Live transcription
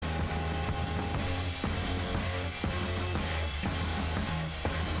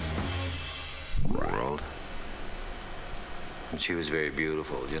And she was very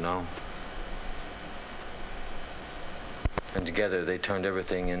beautiful, you know? And together they turned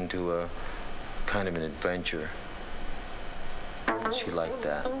everything into a kind of an adventure. She liked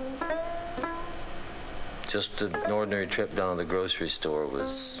that. Just an ordinary trip down to the grocery store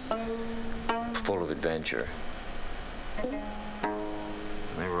was full of adventure.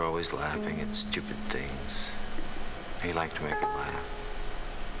 They were always laughing at stupid things. He liked to make her laugh.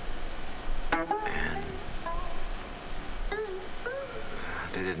 And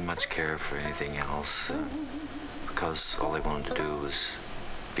they didn't much care for anything else because all they wanted to do was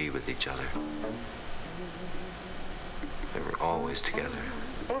be with each other. They were always together.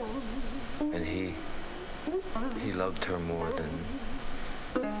 And he loved her more than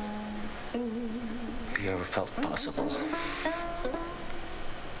he ever felt possible.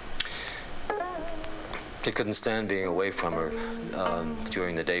 He couldn't stand being away from her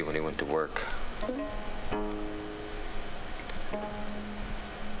during the day when he went to work.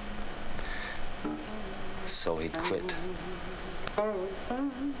 So he'd quit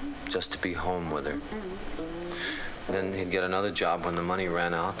just to be home with her. And then he'd get another job when the money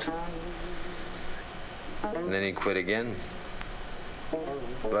ran out. And then he'd quit again.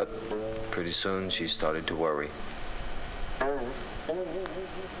 But pretty soon she started to worry.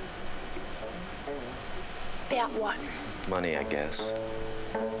 About what? Money, I guess.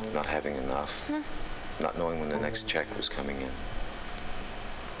 Not having enough. Not knowing when the next check was coming in.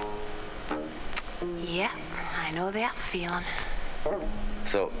 Yeah, I know that feeling.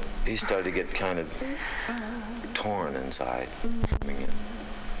 So he started to get kind of torn inside coming in.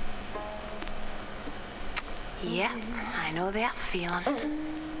 Yeah, I know that feeling.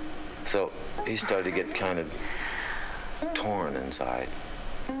 So he started to get kind of torn inside.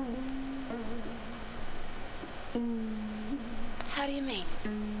 How do you mean?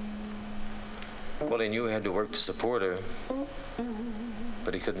 Well, he knew he had to work to support her,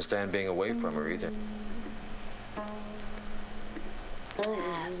 but he couldn't stand being away from her either.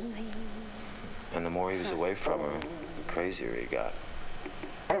 I see. And the more he was away from her, the crazier he got.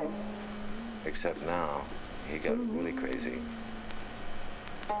 Except now, he got really crazy.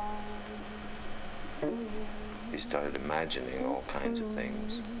 He started imagining all kinds of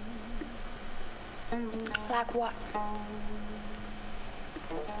things. Like what?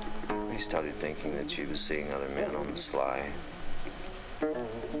 He started thinking that she was seeing other men on the sly.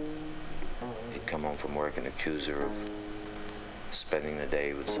 He'd come home from work and accuse her of spending the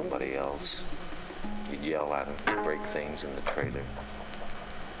day with somebody else. He'd yell at her, break things in the trailer.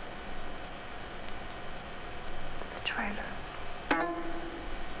 The trailer.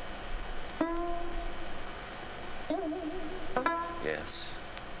 Yes.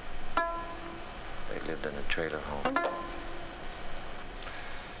 They lived in a trailer home.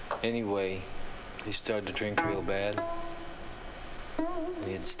 Anyway, he started to drink real bad.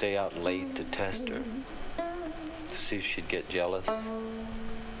 He'd stay out late to test her, to see if she'd get jealous.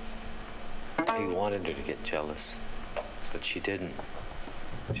 He wanted her to get jealous, but she didn't.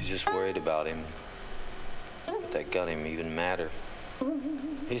 She just worried about him. But that got him even madder.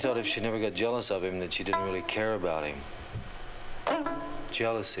 He thought if she never got jealous of him, that she didn't really care about him.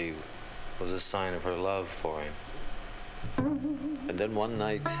 Jealousy was a sign of her love for him. And then one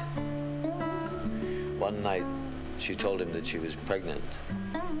night, she told him that she was pregnant.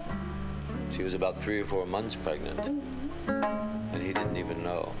 She was about 3 or 4 months pregnant, and he didn't even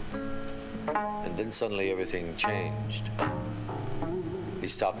know. And then suddenly everything changed. He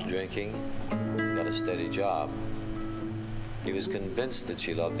stopped drinking, got a steady job. He was convinced that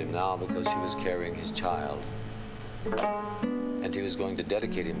she loved him now because she was carrying his child. And he was going to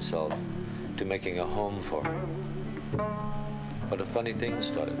dedicate himself to making a home for her. But a funny thing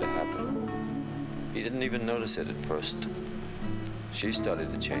started to happen. He didn't even notice it at first. She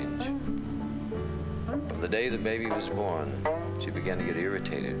started to change. From the day the baby was born, she began to get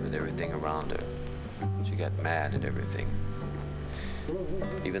irritated with everything around her. She got mad at everything.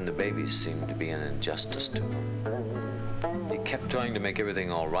 Even the babies seemed to be an injustice to her. He kept trying to make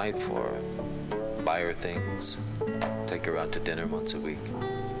everything all right for her. Buy her things, take her out to dinner once a week.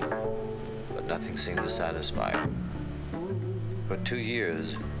 But nothing seemed to satisfy her. For 2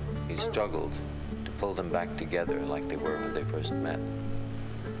 years, he struggled to pull them back together like they were when they first met.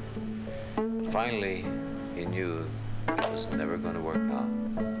 But finally, he knew it was never going to work out.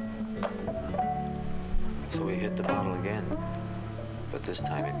 So he hit the bottle again. But this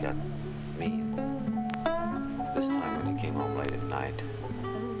time it got mean. This time when he came home late at night,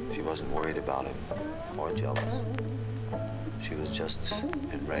 she wasn't worried about him or jealous. She was just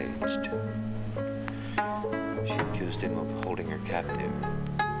enraged. She accused him of holding her captive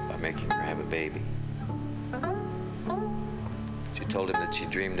by making her have a baby. told him that she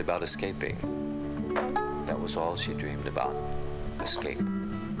dreamed about escaping. That was all she dreamed about, escape.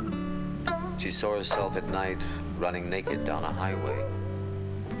 She saw herself at night running naked down a highway,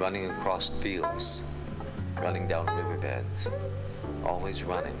 running across fields, running down riverbeds, always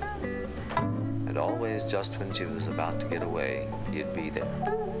running. And always just when she was about to get away, he'd be there.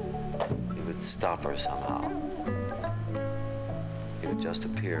 He would stop her somehow. He would just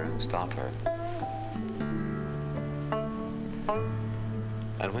appear and stop her.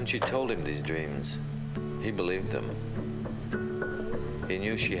 And when she told him these dreams, he believed them. He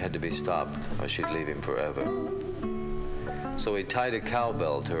knew she had to be stopped or she'd leave him forever. So he tied a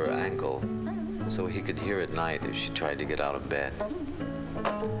cowbell to her ankle so he could hear at night if she tried to get out of bed.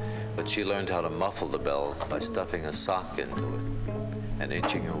 But she learned how to muffle the bell by stuffing a sock into it and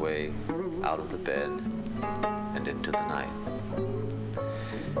inching her way out of the bed and into the night.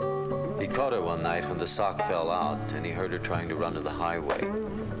 He caught her one night when the sock fell out and he heard her trying to run to the highway.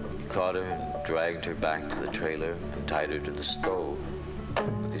 He caught her and dragged her back to the trailer and tied her to the stove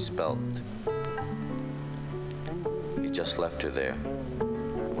with his belt. He just left her there,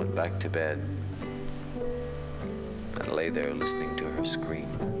 went back to bed, and lay there listening to her scream.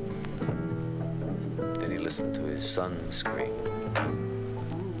 Then he listened to his son scream.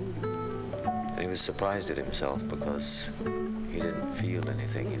 And he was surprised at himself because he didn't feel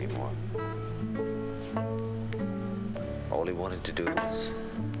anything anymore. All he wanted to do was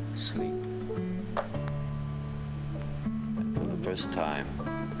sleep. And for the first time,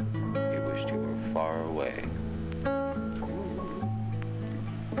 he wished he were far away.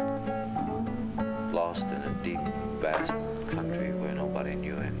 Lost in a deep, vast country where nobody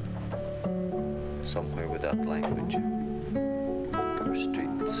knew him. Somewhere without language or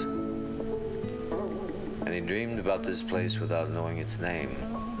streets. And he dreamed about this place without knowing its name.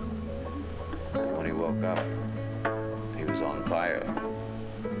 And when he woke up, he was on fire.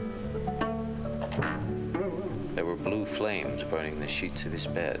 There were blue flames burning the sheets of his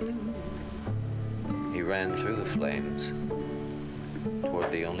bed. He ran through the flames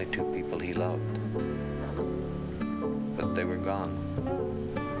toward the only two people he loved. But they were gone.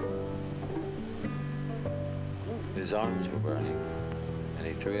 His arms were burning, and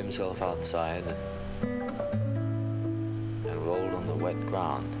he threw himself outside and rolled on the wet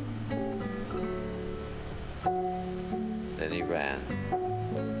ground. Then he ran.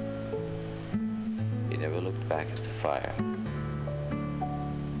 He never looked back at the fire.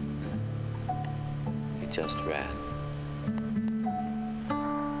 He just ran.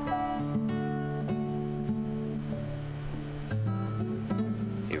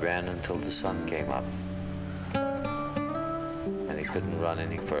 He ran until the sun came up, and he couldn't run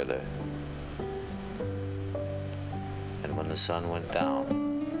any further. And when the sun went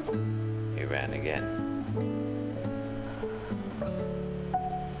down, he ran again.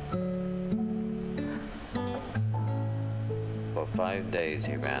 For 5 days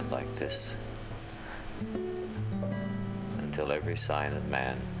he ran like this, until every sign of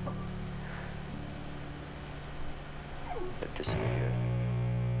man had disappeared.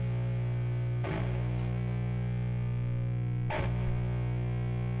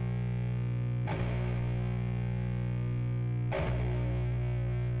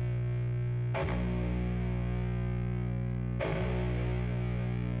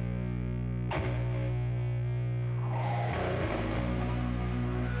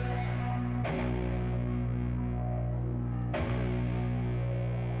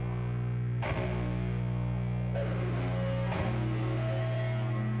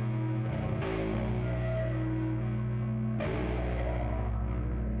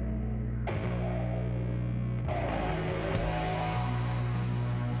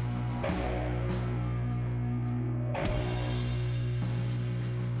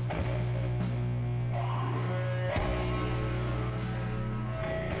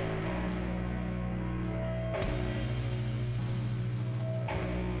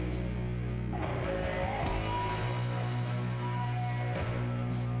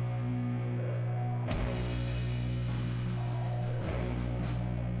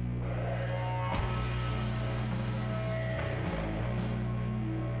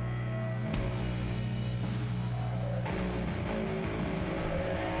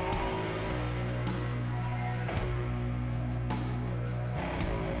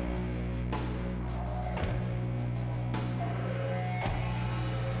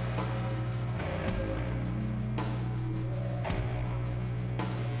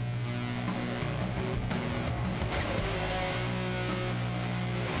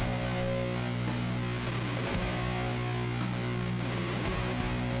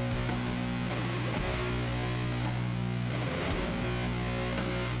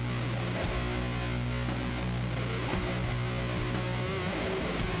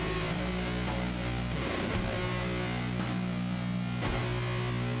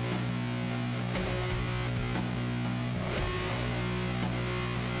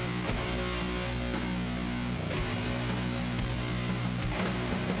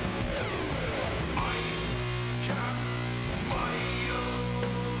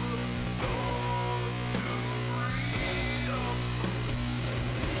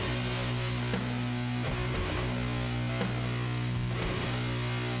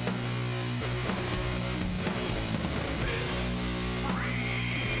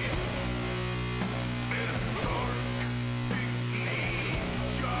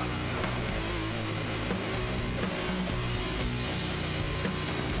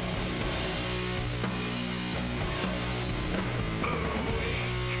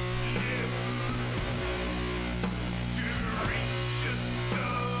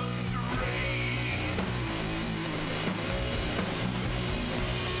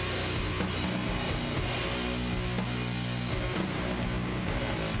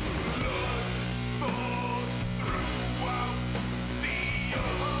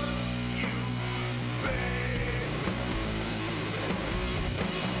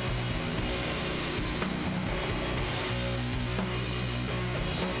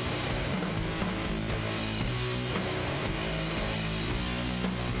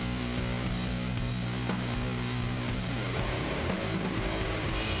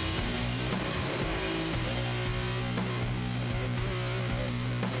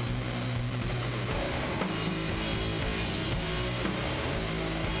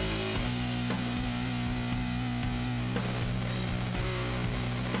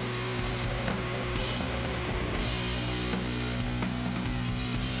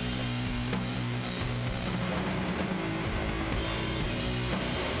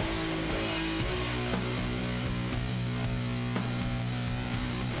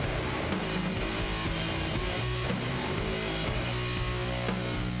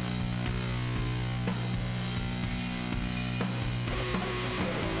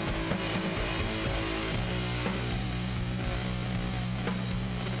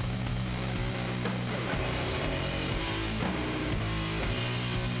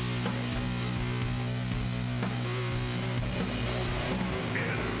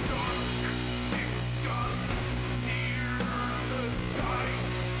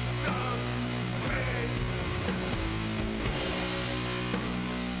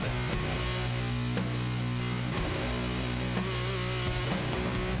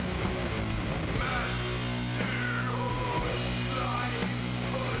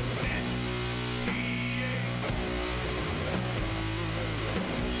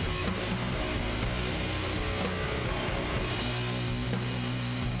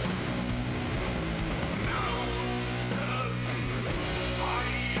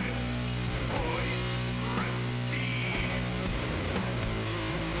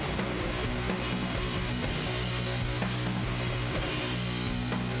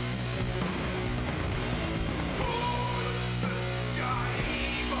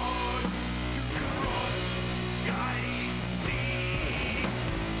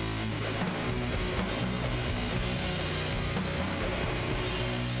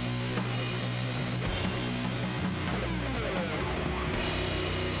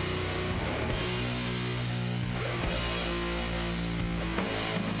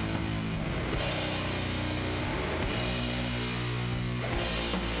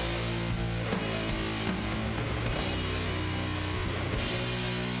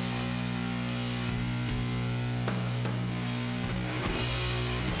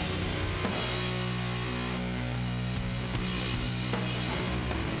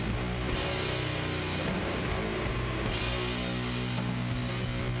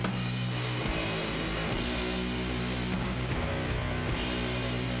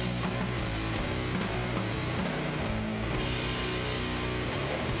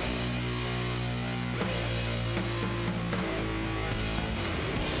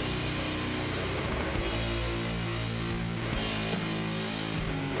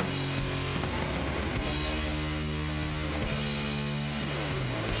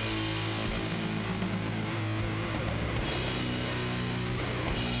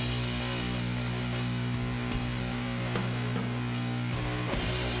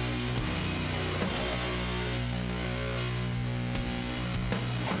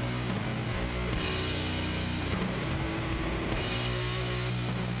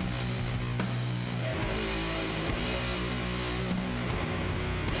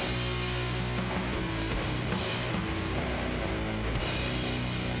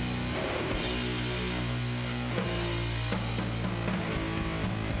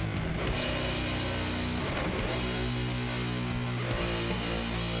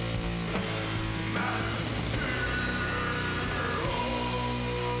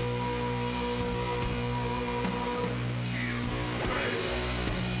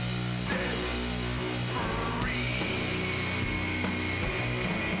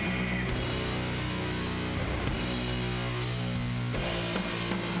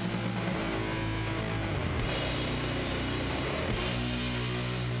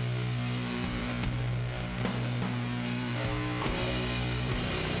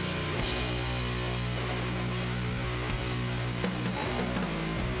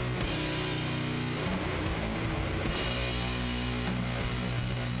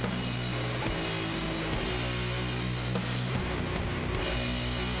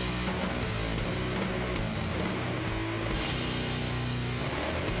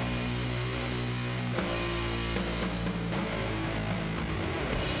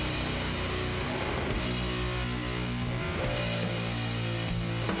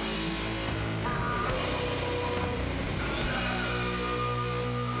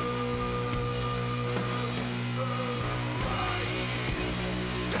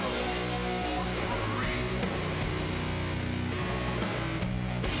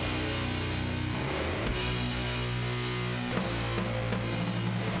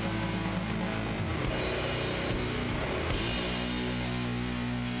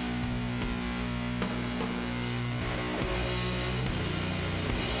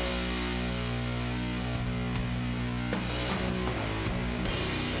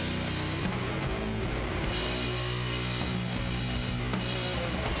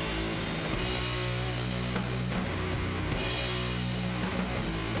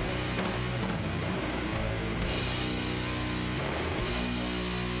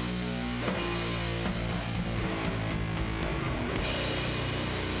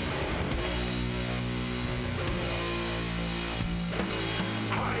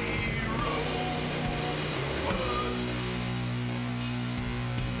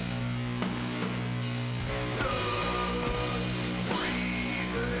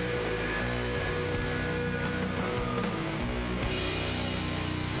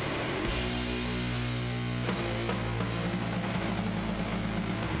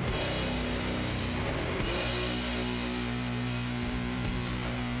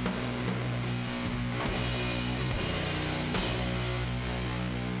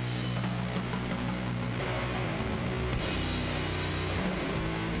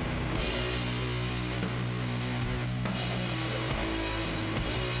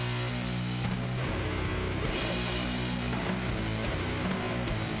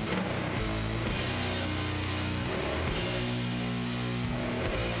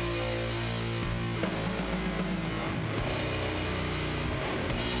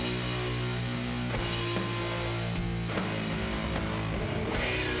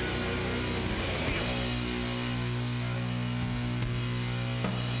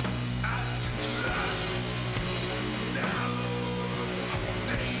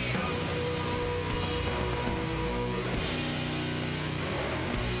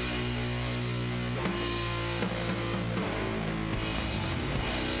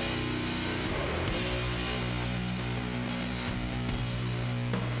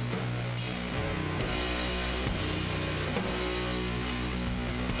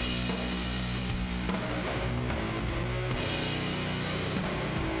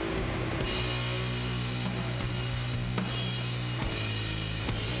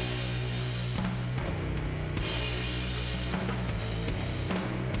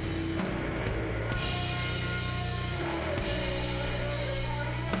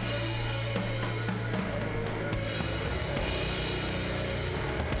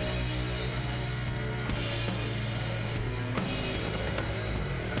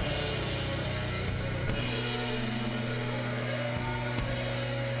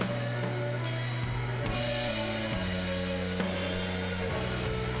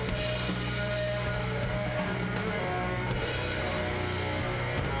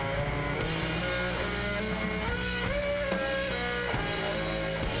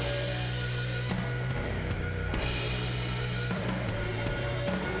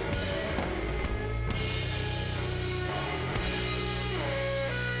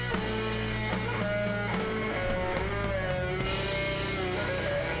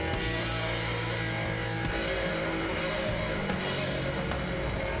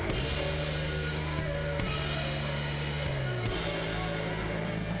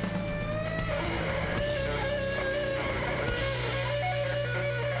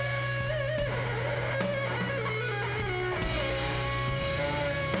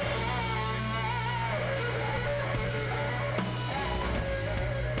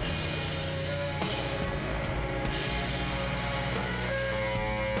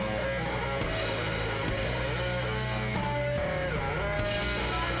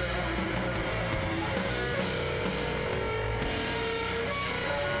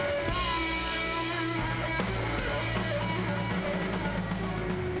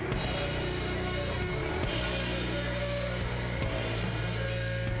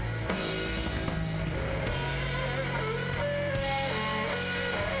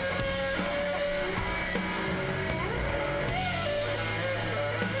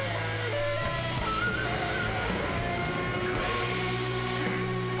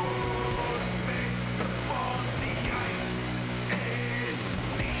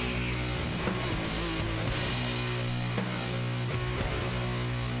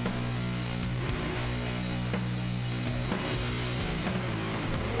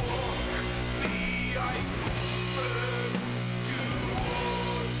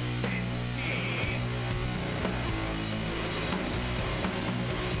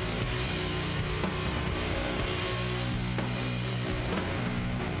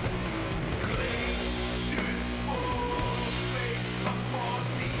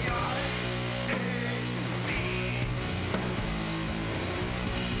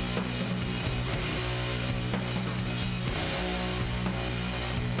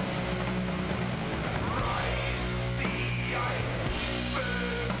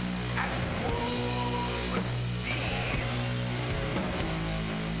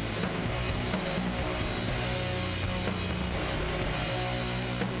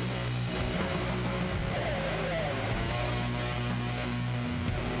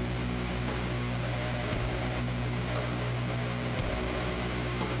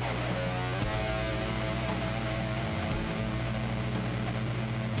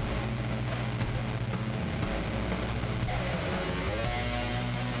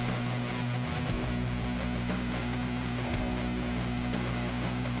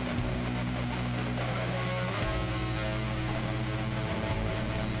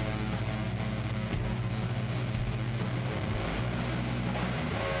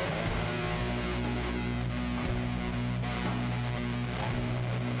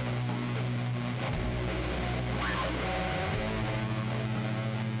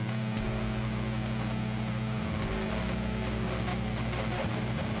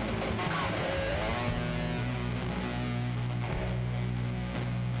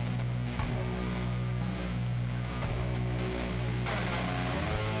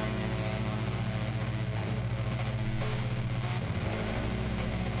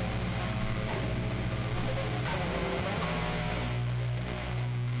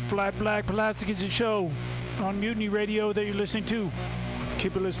 Flat Black Plastic is a show on Mutiny Radio that you're listening to.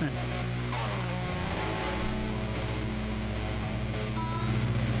 Keep it listening.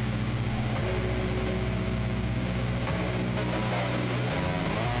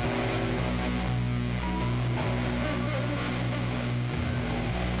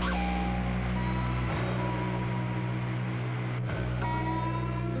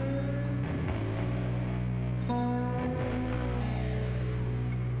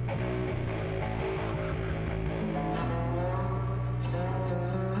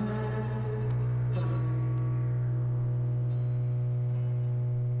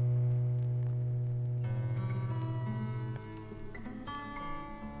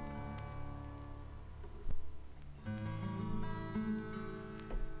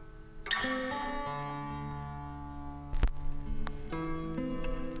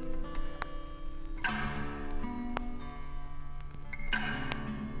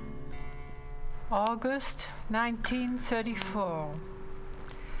 August 1934.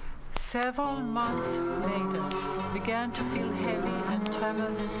 Several months later, I began to feel heavy and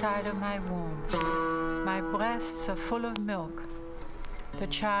tremors inside of my womb. My breasts are full of milk. The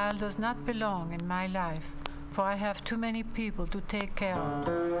child does not belong in my life, for I have too many people to take care of.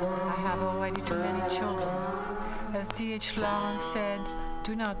 I have already too many children. As D.H. Lawrence said,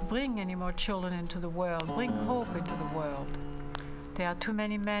 do not bring any more children into the world. Bring hope into the world. There are too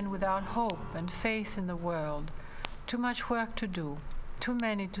many men without hope and faith in the world. Too much work to do. Too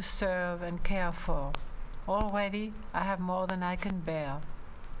many to serve and care for. Already I have more than I can bear.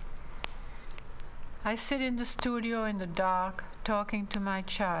 I sit in the studio in the dark, talking to my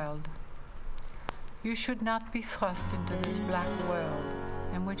child. You should not be thrust into this black world,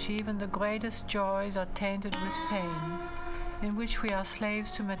 in which even the greatest joys are tainted with pain, in which we are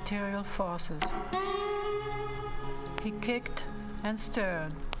slaves to material forces. He kicked and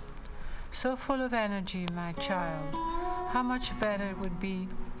stirred. So full of energy, my child. How much better it would be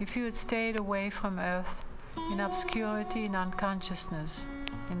if you had stayed away from earth, in obscurity and unconsciousness,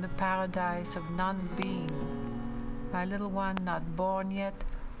 in the paradise of non-being. My little one not born yet,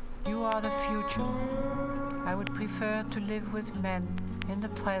 you are the future. I would prefer to live with men in the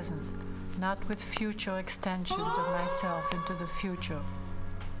present, not with future extensions of myself into the future.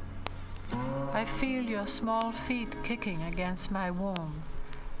 I feel your small feet kicking against my womb.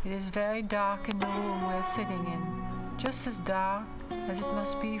 It is very dark in the room we're sitting in, just as dark as it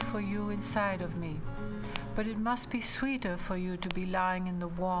must be for you inside of me. But it must be sweeter for you to be lying in the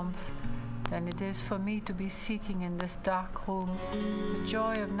warmth than it is for me to be seeking in this dark room the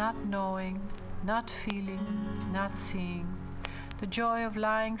joy of not knowing, not feeling, not seeing, the joy of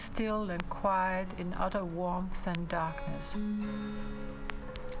lying still and quiet in utter warmth and darkness.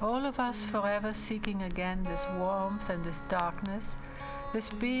 All of us forever seeking again this warmth and this darkness, this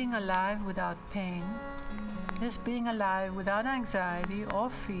being alive without pain, this being alive without anxiety or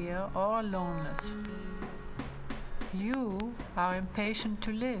fear or aloneness. You are impatient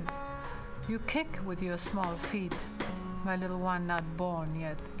to live. You kick with your small feet, my little one not born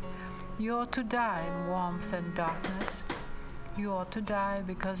yet. You ought to die in warmth and darkness. You ought to die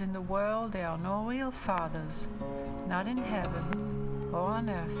because in the world there are no real fathers, not in heaven or on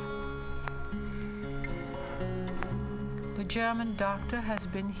earth. The German doctor has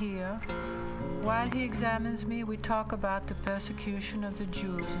been here. While he examines me, we talk about the persecution of the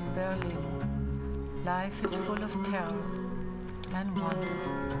Jews in Berlin. Life is full of terror and wonder.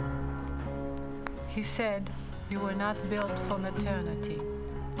 He said, you were not built for maternity.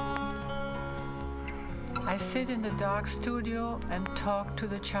 I sit in the dark studio and talk to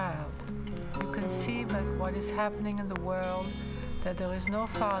the child. You can see by what is happening in the world that there is no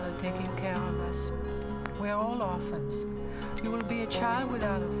father taking care of us. We are all orphans. You will be a child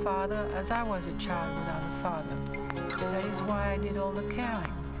without a father, as I was a child without a father. That is why I did all the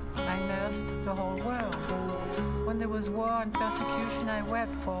caring. I nursed the whole world. When there was war and persecution, I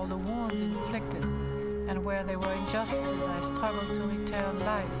wept for all the wounds inflicted. And where there were injustices, I struggled to return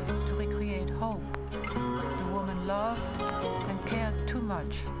life, to recreate hope. The woman loved and cared too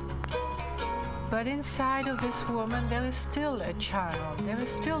much. But inside of this woman, there is still a child. There is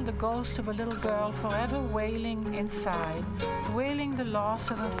still the ghost of a little girl forever wailing inside, wailing the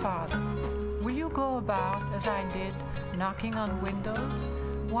loss of her father. Will you go about, as I did, knocking on windows,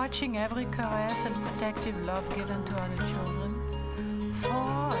 watching every caress and protective love given to other children?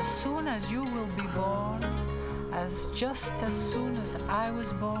 For as soon as you will be born, just as soon as I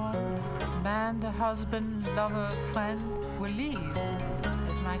was born, man, the husband, lover, friend, will leave,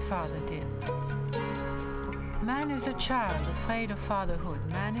 as my father did. Man is a child afraid of fatherhood.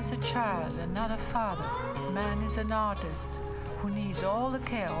 Man is a child and not a father. Man is an artist who needs all the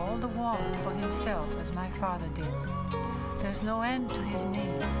care, all the warmth for himself as my father did. There's no end to his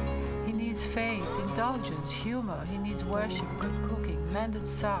needs. He needs faith, indulgence, humor. He needs worship, good cooking, mended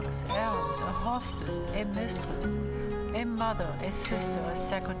socks, errands, a hostess, a mistress, a mother, a sister, a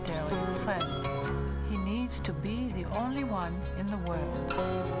secretary, a friend. He needs to be the only one in the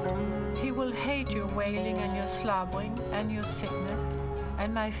world. He will hate your wailing and your slobbering and your sickness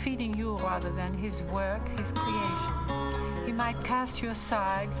and my feeding you rather than his work, his creation. He might cast you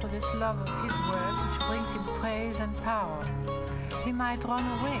aside for this love of his work which brings him praise and power. He might run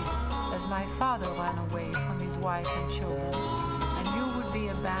away, as my father ran away from his wife and children, and you would be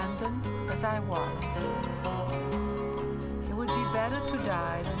abandoned as I was. It would be better to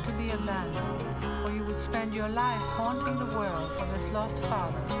die than to be abandoned, for you would spend your life haunting the world for this lost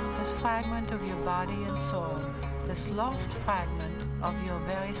father, this fragment of your body and soul, this lost fragment of your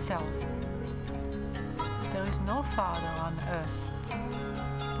very self. There is no father on earth.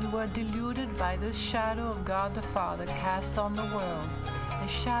 We were deluded by this shadow of God the Father cast on the world, a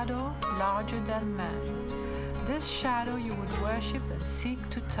shadow larger than man. This shadow you would worship and seek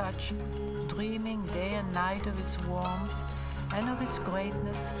to touch, dreaming day and night of its warmth and of its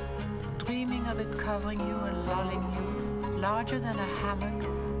greatness, dreaming of it covering you and lulling you, larger than a hammock,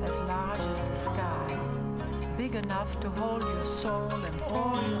 as large as the sky, big enough to hold your soul and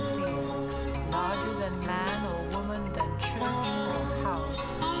all your fears, larger than man or woman, than church or house,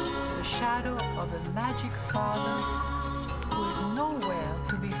 the shadow of a magic father who is nowhere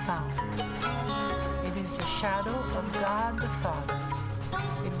to be found. It is the shadow of God the Father.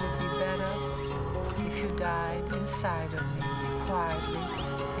 It would be better if you died inside of me, quietly,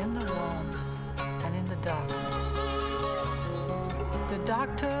 in the warmth and in the darkness. The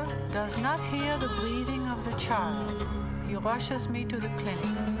doctor does not hear the breathing of the child. He rushes me to the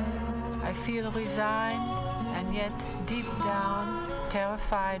clinic. I feel resigned and yet deep down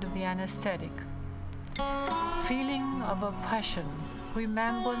terrified of the anesthetic. Feeling of oppression,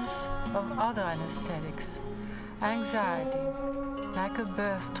 remembrance of other anesthetics, anxiety, like a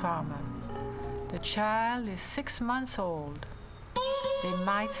birth trauma. The child is 6 months old. They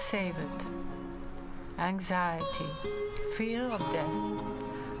might save it. Anxiety, fear of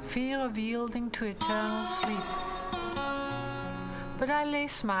death, fear of yielding to eternal sleep. But I lay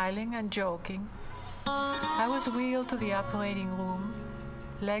smiling and joking. I was wheeled to the operating room,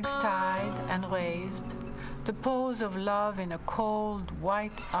 legs tied and raised, the pose of love in a cold,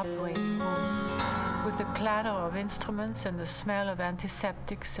 white operating room, with the clatter of instruments and the smell of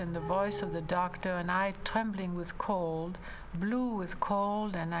antiseptics and the voice of the doctor, and I trembling with cold, blue with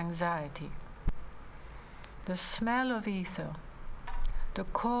cold and anxiety. The smell of ether, the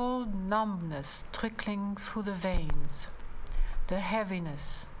cold numbness trickling through the veins, the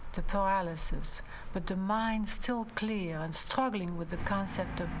heaviness, the paralysis, but the mind still clear and struggling with the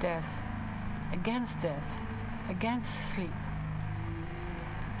concept of death, against sleep.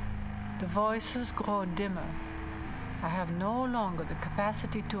 The voices grow dimmer. I have no longer the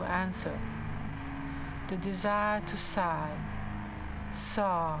capacity to answer, the desire to sigh,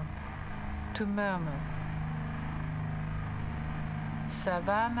 sob, to murmur. Ça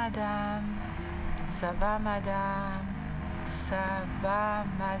va, madame? Ça va, madame? Ça va,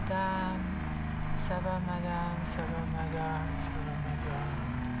 madame? Ça va, madame? Ça va, madame? Ça va, madame?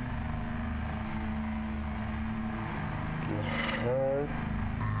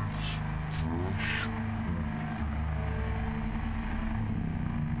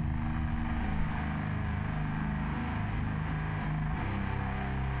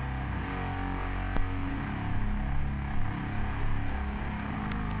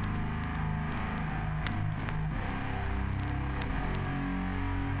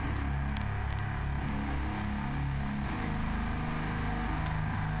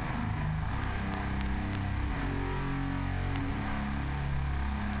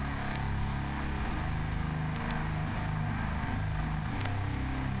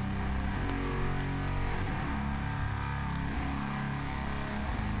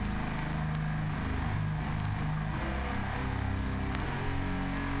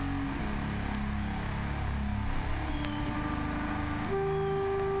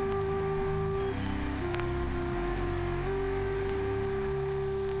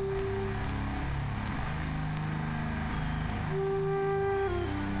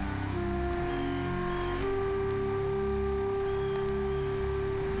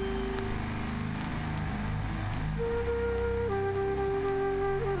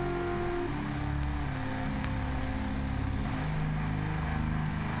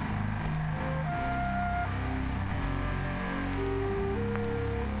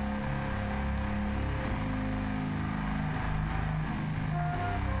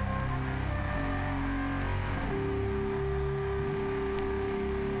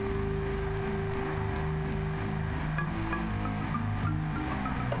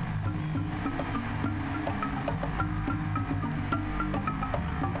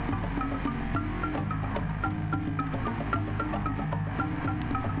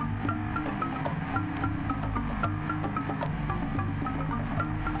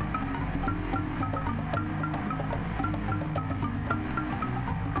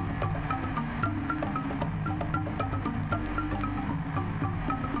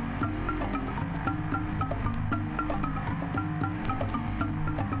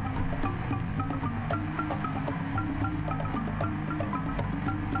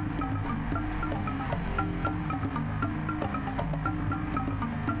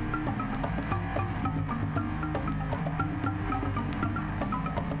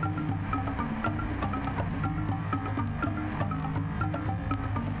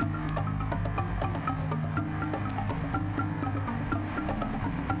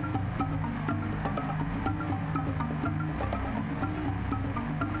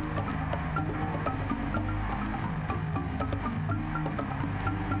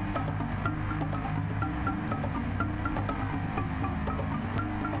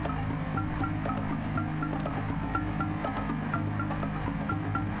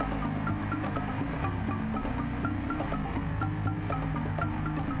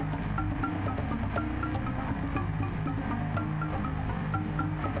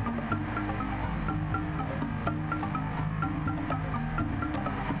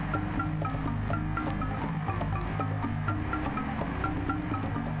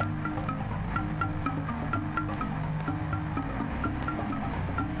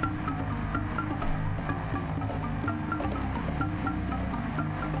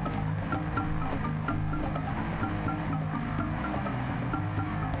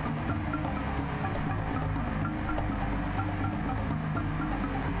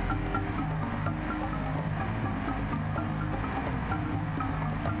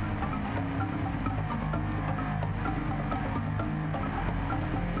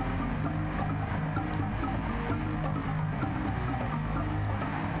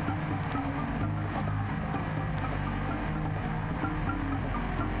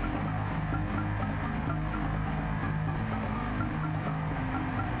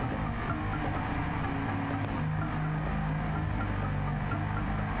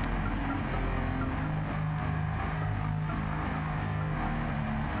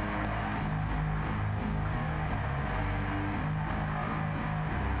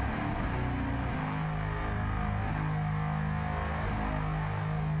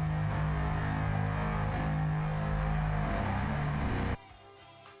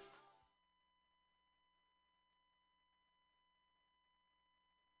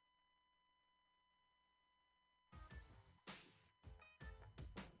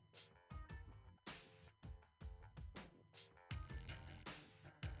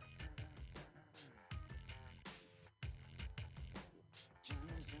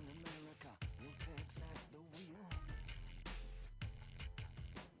 Johnny's in America, no tricks at the wheel.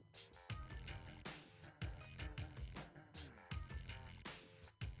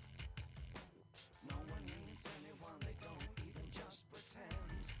 No one needs anyone, they don't even just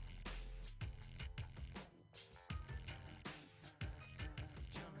pretend.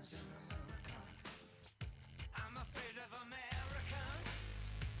 Johnny's in America. I'm afraid of Americans.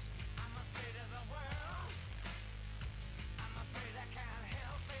 I'm afraid of the world. I'm afraid I can't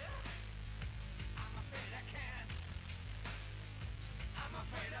help it. I'm afraid I can't. I'm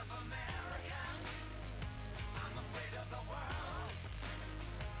afraid of Americans. I'm afraid of the world.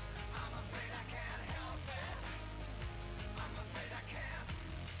 I'm afraid I can't help it. I'm afraid I can't.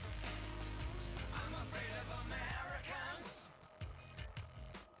 I'm afraid of Americans.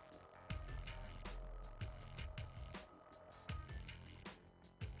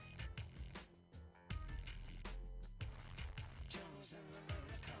 Johnny's in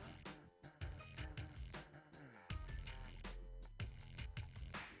America.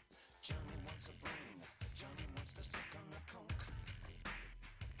 Johnny wants a brain. Johnny wants to suck on the coke.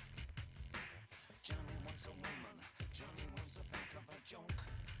 Johnny wants a woman. Johnny wants to think of a joke.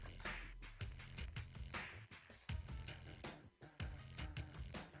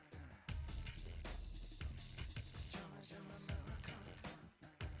 Johnny's in America.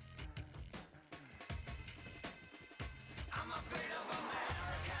 I'm afraid of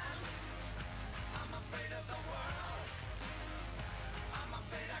Americans. I'm afraid of the world. I'm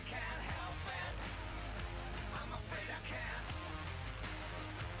afraid I can't help it. I'm afraid I can't.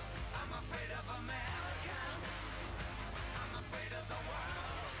 I'm afraid of Americans. I'm afraid of the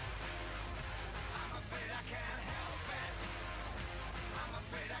world. I'm afraid I can't help it. I'm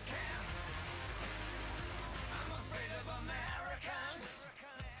afraid I can't. I'm afraid of Americans.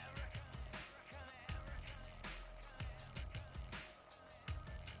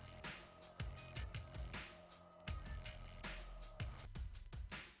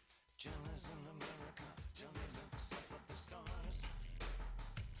 Johnny's in America. Johnny looks up at the stars.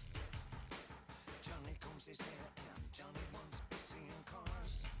 Johnny combs his hair and Johnny wants to be seeing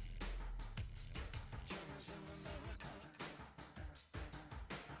cars. Johnny's in America.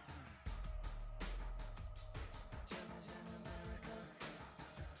 Johnny's in America.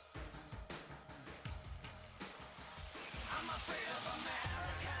 I'm afraid of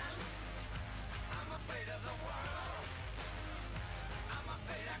Americans. I'm afraid of the world. I'm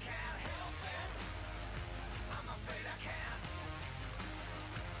afraid I can't help it. I'm afraid I can't.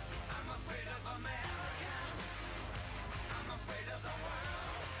 I'm afraid of Americans. I'm afraid of the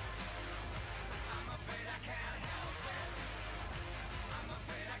world. I'm afraid I can't help it. I'm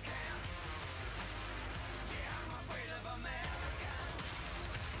afraid I can't. Yeah, I'm afraid of Americans.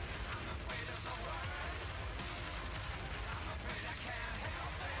 I'm afraid of the worst. I'm afraid I can't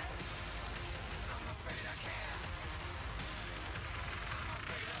help it. I'm afraid I can't.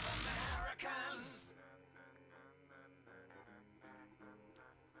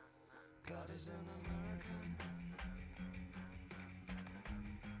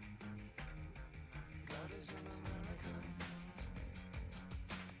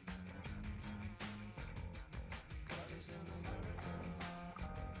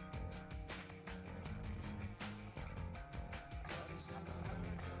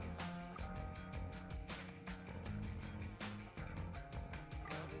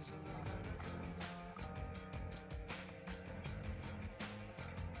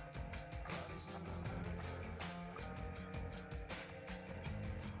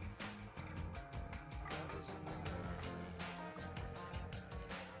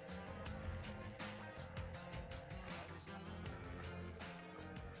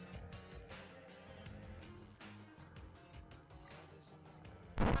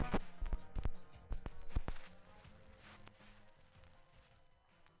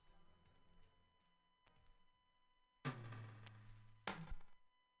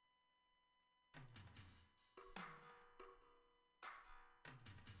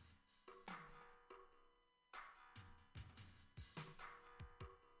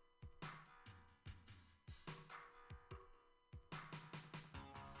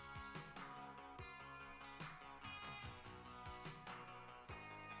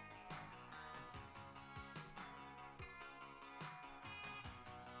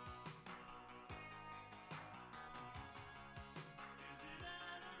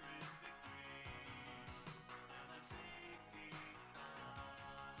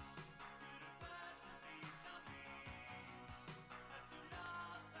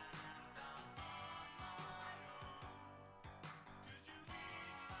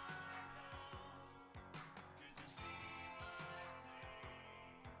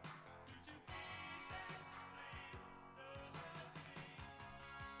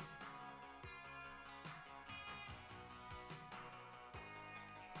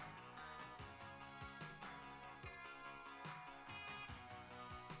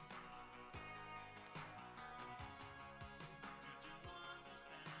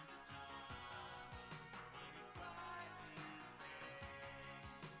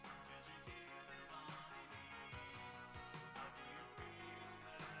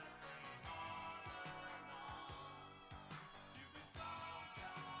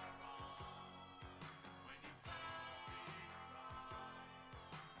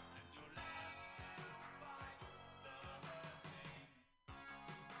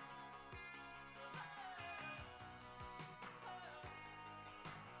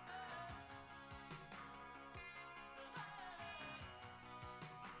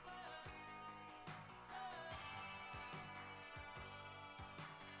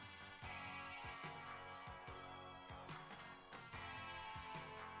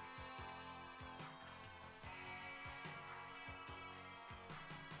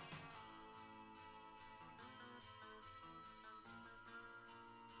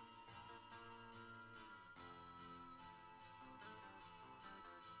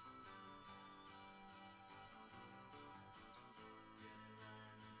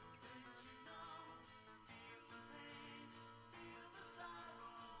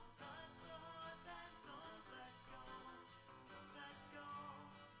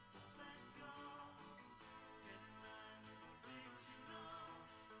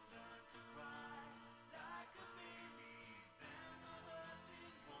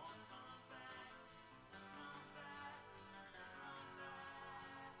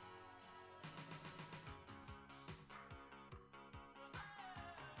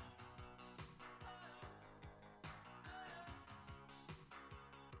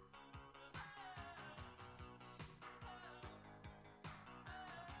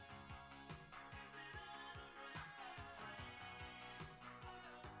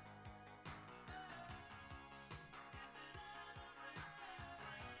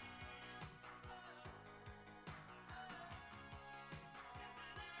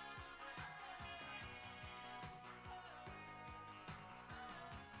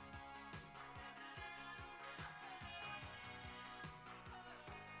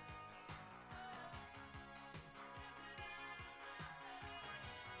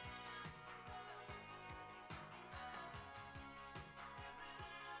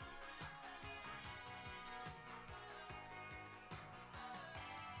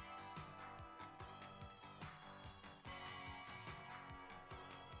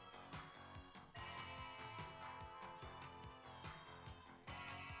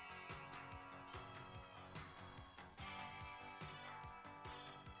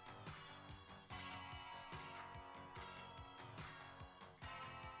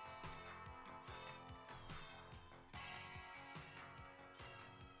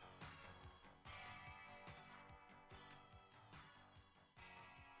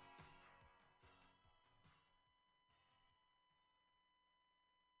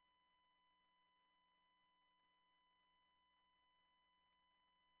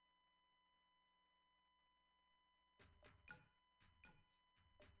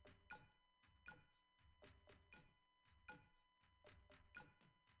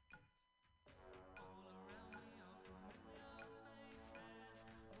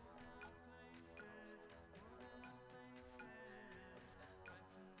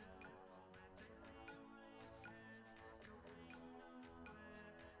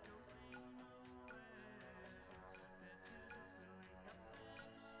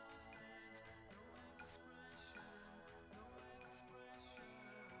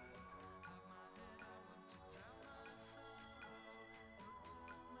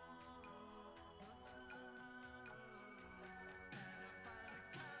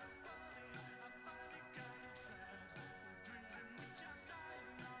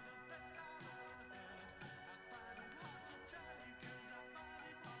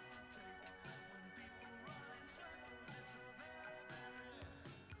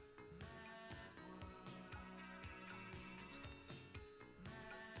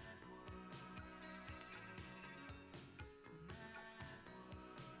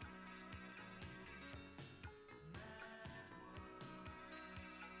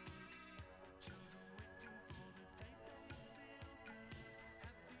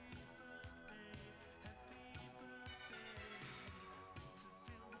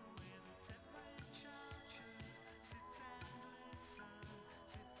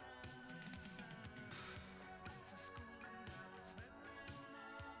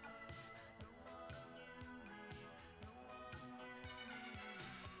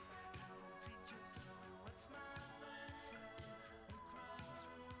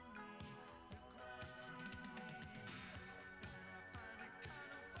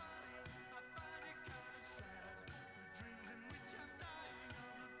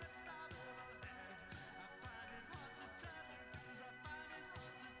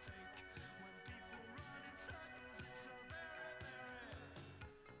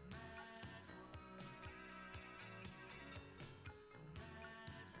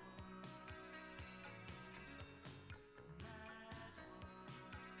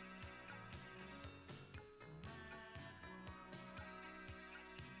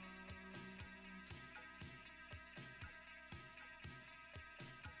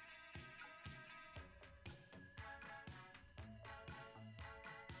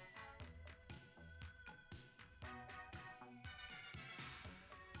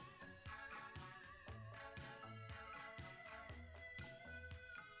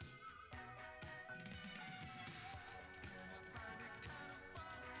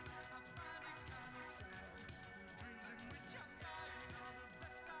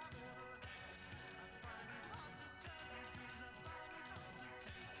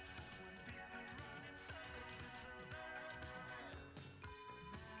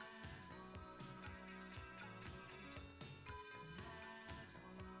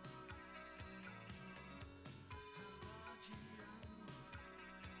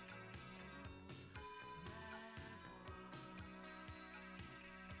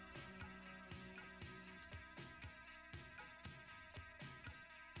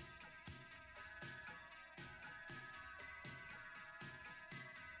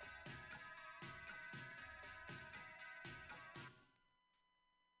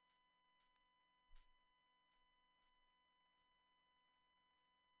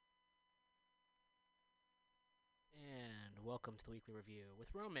 welcome to the weekly review with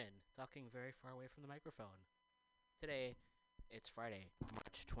Roman, talking very far away from the microphone. Today, it's Friday,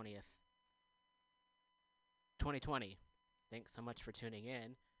 March 20th, 2020. Thanks so much for tuning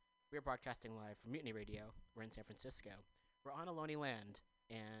in. We're broadcasting live from Mutiny Radio. We're in San Francisco. We're on a lonely land,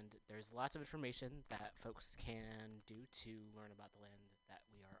 and there's lots of information that folks can do to learn about the land that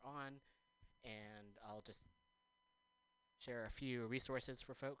we are on, and I'll just share a few resources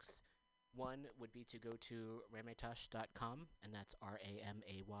for folks. One would be to go to ramaytush.com, and that's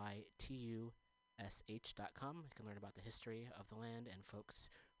ramaytush.com. You can learn about the history of the land and folks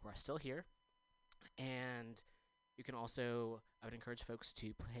who are still here. And you can also, I would encourage folks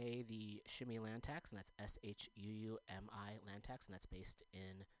to pay the Shimmy land tax, and that's SHUUMI land tax, and that's based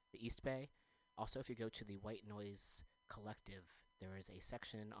in the East Bay. Also, if you go to the White Noise Collective, there is a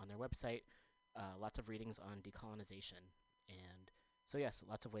section on their website, lots of readings on decolonization. And so yes,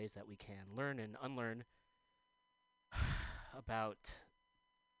 lots of ways that we can learn and unlearn about,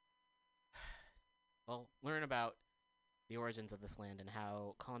 learn about the origins of this land and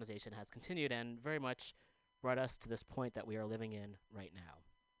how colonization has continued and very much brought us to this point that we are living in right now.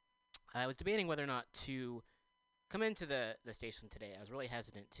 I was debating whether or not to come into the station today. I was really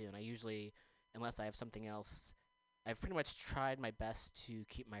hesitant to, and I usually, unless I have something else, I've pretty much tried my best to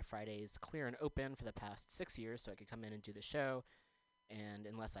keep my Fridays clear and open for the past 6 years so I could come in and do the show. And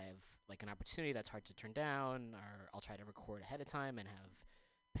unless I have like an opportunity that's hard to turn down, or I'll try to record ahead of time and have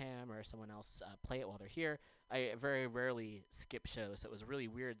Pam or someone else play it while they're here, I very rarely skip shows. So it was really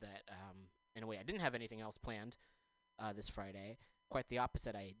weird that, in a way, I didn't have anything else planned this Friday. Quite the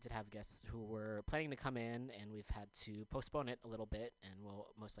opposite. I did have guests who were planning to come in, and we've had to postpone it a little bit, and we'll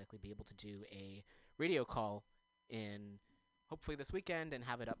most likely be able to do a radio call in hopefully this weekend and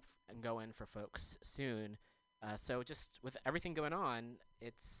have it up and going for folks soon. So just with everything going on,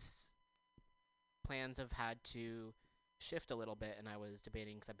 plans have had to shift a little bit, and I was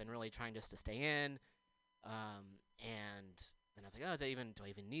debating because I've been really trying just to stay in, and then I was like, do I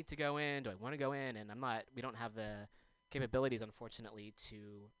even need to go in? Do I want to go in? And we don't have the capabilities, unfortunately,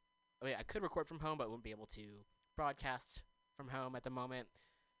 I could record from home, but wouldn't be able to broadcast from home at the moment.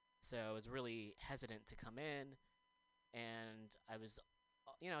 So I was really hesitant to come in, and I was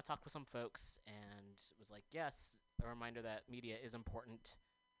talked with some folks and was like, yes, a reminder that media is important.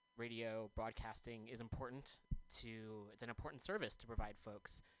 Radio broadcasting is important it's an important service to provide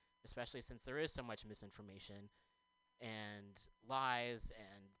folks, especially since there is so much misinformation and lies,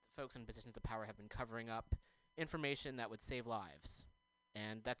 and folks in positions of power have been covering up information that would save lives.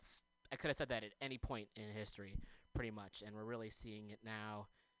 And I could have said that at any point in history, pretty much, and we're really seeing it now.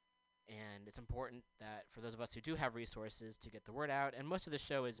 And it's important that for those of us who do have resources to get the word out, and most of the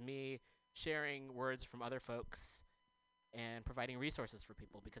show is me sharing words from other folks and providing resources for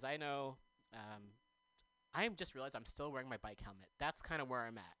people, because I know I just realized I'm still wearing my bike helmet. That's kind of where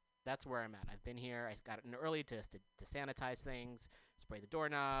I'm at. That's where I'm at. I've been here. I got in early to sanitize things, spray the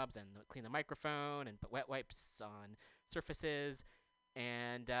doorknobs, and clean the microphone, and put wet wipes on surfaces,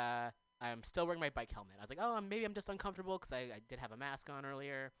 and I'm still wearing my bike helmet. I was like, maybe I'm just uncomfortable because I did have a mask on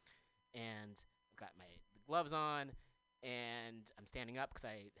earlier, and I've got my gloves on, and I'm standing up because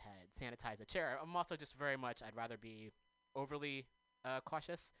I had sanitized the chair. I'm also just very much, I'd rather be overly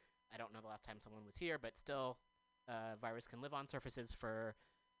cautious. I don't know the last time someone was here, but still, virus can live on surfaces for,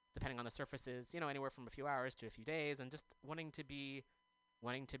 depending on the surfaces, anywhere from a few hours to a few days, and just wanting to be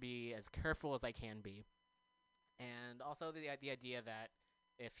as careful as I can be. And also the idea that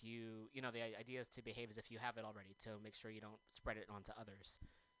if the idea is to behave as if you have it already, to make sure you don't spread it onto others.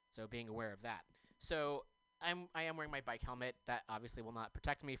 So being aware of that. So I am wearing my bike helmet. That obviously will not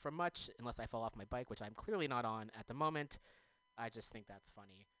protect me from much unless I fall off my bike, which I'm clearly not on at the moment. I just think that's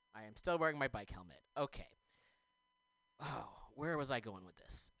funny. I am still wearing my bike helmet. Okay. Oh, where was I going with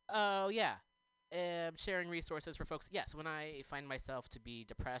this? Oh, yeah. Sharing resources for folks. Yes, when I find myself to be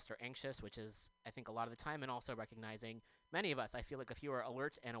depressed or anxious, which is, I think, a lot of the time, and also recognizing many of us, I feel like if you are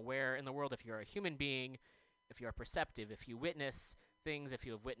alert and aware in the world, if you're a human being, if you're perceptive, if you witness things, if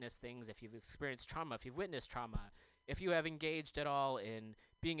you have witnessed things, if you've experienced trauma, if you've witnessed trauma, if you have engaged at all in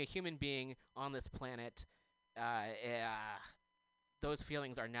being a human being on this planet, those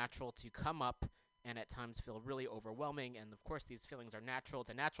feelings are natural to come up and at times feel really overwhelming. And of course, these feelings are natural.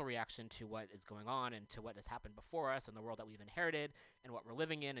 It's a natural reaction to what is going on and to what has happened before us and the world that we've inherited and what we're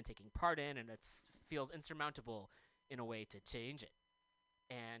living in and taking part in. And it feels insurmountable in a way to change it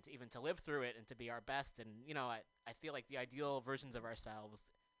and even to live through it and to be our best. And, I feel like the ideal versions of ourselves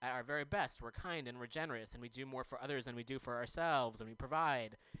at our very best, we're kind and we're generous and we do more for others than we do for ourselves, and we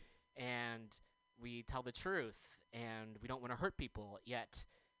provide and we tell the truth and we don't want to hurt people. Yet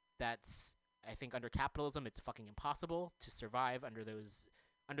that's I think under capitalism, it's fucking impossible to survive under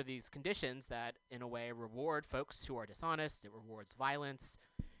these conditions that, in a way, reward folks who are dishonest. It rewards violence.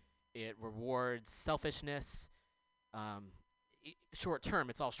 It rewards selfishness. Short term,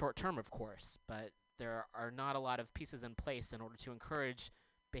 it's all short term, of course, but there are not a lot of pieces in place in order to encourage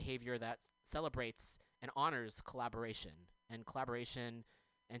behavior that celebrates and honors collaboration. And collaboration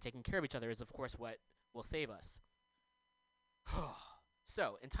and taking care of each other is, of course, what will save us.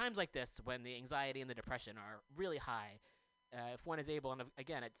 So, in times like this, when the anxiety and the depression are really high, if one is able, and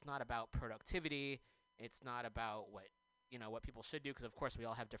again, it's not about productivity, it's not about what people should do, because of course we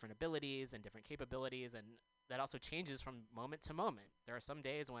all have different abilities and different capabilities, and that also changes from moment to moment. There are some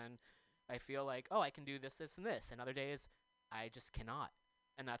days when I feel like, oh, I can do this, this, and this, and other days I just cannot,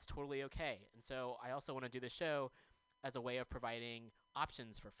 and that's totally okay. And so I also want to do the show as a way of providing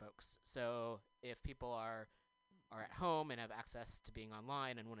options for folks. So if people are at home and have access to being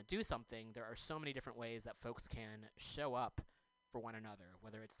online and want to do something, there are so many different ways that folks can show up for one another,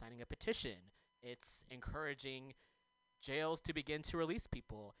 whether it's signing a petition, it's encouraging jails to begin to release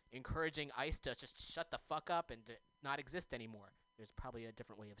people, encouraging ICE to just shut the fuck up and to not exist anymore. There's probably a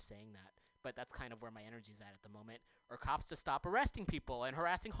different way of saying that, but that's kind of where my energy's at the moment. Or cops to stop arresting people and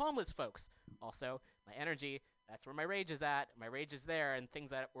harassing homeless folks. Also, my energy, that's where my rage is at. My rage is there, and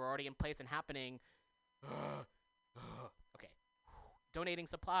things that were already in place and happening. Okay. Donating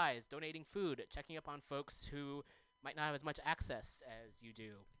supplies, donating food, checking up on folks who might not have as much access as you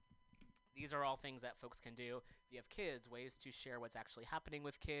do. These are all things that folks can do. If you have kids, ways to share what's actually happening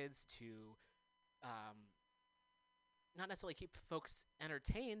with kids, to not necessarily keep folks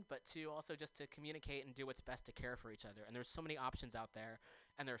entertained, but to also just to communicate and do what's best to care for each other. And there's so many options out there,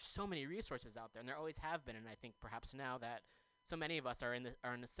 and there's so many resources out there, and there always have been. And I think perhaps now that so many of us are in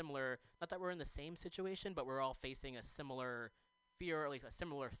a similar, not that we're in the same situation, but we're all facing a similar fear, or at least a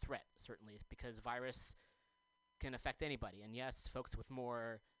similar threat, certainly, because virus can affect anybody. And yes, folks with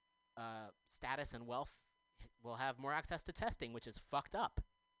more status and wealth will have more access to testing, which is fucked up.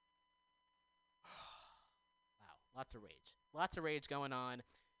 Wow, lots of rage. Lots of rage going on.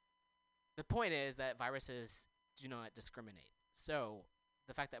 The point is that viruses do not discriminate. So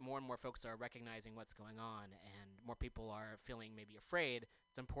the fact that more and more folks are recognizing what's going on and more people are feeling maybe afraid,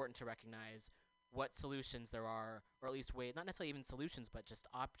 it's important to recognize what solutions there are, or at least not necessarily even solutions, but just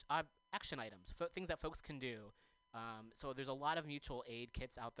action items, things that folks can do. So there's a lot of mutual aid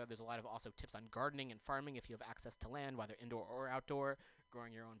kits out there. There's a lot of also tips on gardening and farming if you have access to land, whether indoor or outdoor,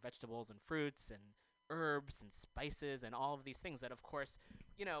 growing your own vegetables and fruits and herbs and spices and all of these things that, of course,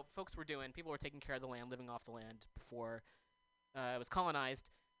 folks were doing. People were taking care of the land, living off the land before it was colonized.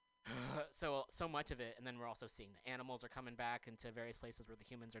 So much of it. And then we're also seeing the animals are coming back into various places where the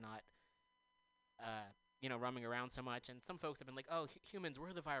humans are not, roaming around so much. And some folks have been like, oh, humans,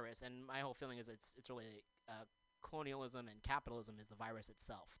 we're the virus. And my whole feeling is it's really colonialism and capitalism is the virus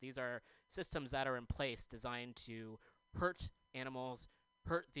itself. These are systems that are in place designed to hurt animals,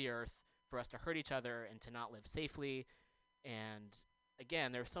 hurt the earth, for us to hurt each other and to not live safely. And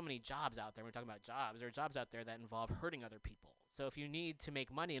again, there are so many jobs out there. We're talking about jobs. There are jobs out there that involve hurting other people. So if you need to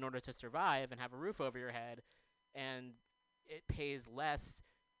make money in order to survive and have a roof over your head, and it pays less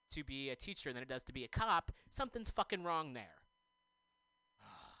to be a teacher than it does to be a cop, something's fucking wrong there.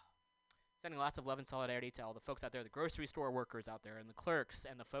 Sending lots of love and solidarity to all the folks out there, the grocery store workers out there, and the clerks,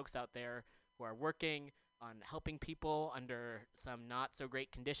 and the folks out there who are working on helping people under some not so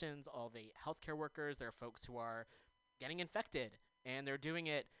great conditions, all the healthcare workers. There are folks who are getting infected, and they're doing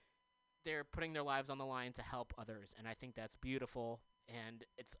it, they're putting their lives on the line to help others, and I think that's beautiful, and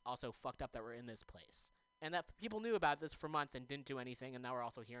it's also fucked up that we're in this place. And that people knew about this for months and didn't do anything, and now we're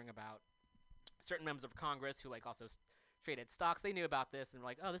also hearing about certain members of Congress who also traded stocks. They knew about this, and they're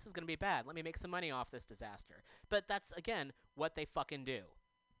like, oh, this is going to be bad. Let me make some money off this disaster. But that's, again, what they fucking do.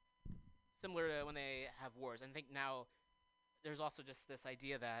 Similar to when they have wars. And I think now there's also just this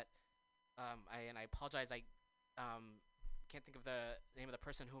idea that, I apologize, I can't think of the name of the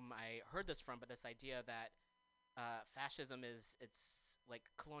person whom I heard this from, but this idea that fascism it's like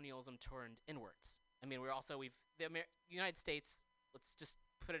colonialism turned inwards. I mean, the United States, let's just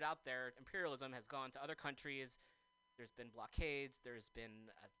put it out there, imperialism has gone to other countries. There's been blockades, there's been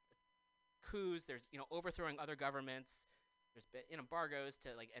coups, there's, overthrowing other governments. There's been embargoes to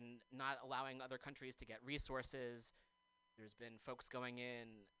and not allowing other countries to get resources. There's been folks going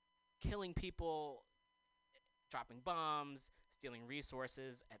in, killing people, dropping bombs, stealing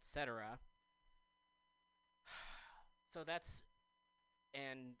resources, etc. So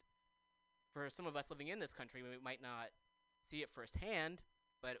and for some of us living in this country, we might not see it firsthand,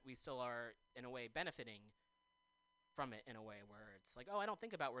 but we still are, in a way, benefiting from it in a way where it's like, oh, I don't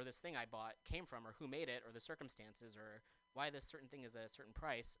think about where this thing I bought came from or who made it or the circumstances or why this certain thing is a certain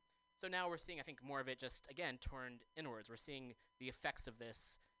price. So now we're seeing, I think, more of it just, again, turned inwards. We're seeing the effects of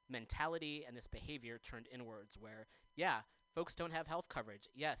this mentality and this behavior turned inwards where, yeah, folks don't have health coverage.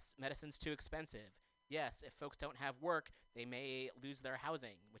 Yes, medicine's too expensive. Yes, if folks don't have work, they may lose their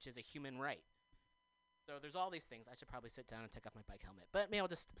housing, which is a human right. So there's all these things. I should probably sit down and take off my bike helmet. But maybe I'll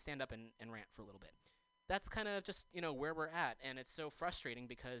just stand up and rant for a little bit. That's kind of just, where we're at. And it's so frustrating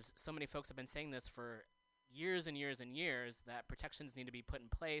because so many folks have been saying this for years and years and years that protections need to be put in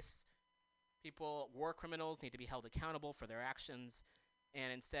place. War criminals need to be held accountable for their actions.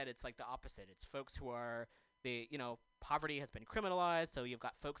 And instead, it's like the opposite. It's folks who are, poverty has been criminalized. So you've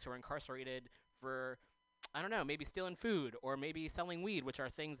got folks who are incarcerated for, I don't know, maybe stealing food or maybe selling weed, which are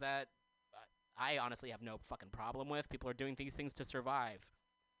things that I honestly have no fucking problem with. People are doing these things to survive.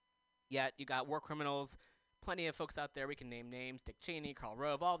 Yet you got war criminals, plenty of folks out there. We can name names: Dick Cheney, Karl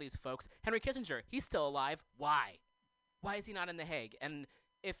Rove, all these folks. Henry Kissinger, he's still alive. Why? Why is he not in The Hague? And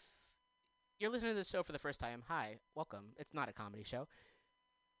if you're listening to this show for the first time, hi, welcome. It's not a comedy show.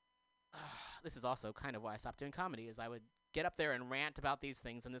 This is also kind of why I stopped doing comedy, is I would get up there and rant about these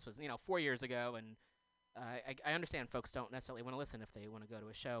things, and this was, 4 years ago, and I understand folks don't necessarily want to listen if they want to go to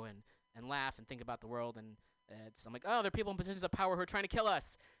a show and laugh and think about the world, and I'm like, oh, there are people in positions of power who are trying to kill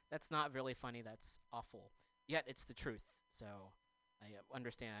us. That's not really funny. That's awful. Yet it's the truth. So I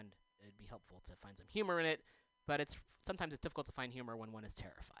understand it'd be helpful to find some humor in it, but sometimes it's difficult to find humor when one is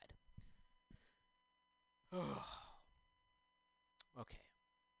terrified. Okay.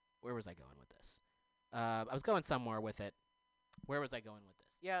 Where was I going with this? I was going somewhere with it. Where was I going with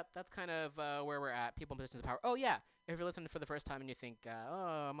this? Yeah, that's kind of where we're at. People in positions of power. Oh, yeah. If you're listening for the first time and you think,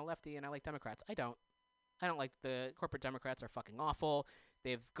 oh, I'm a lefty and I like Democrats. I don't like the corporate Democrats are fucking awful.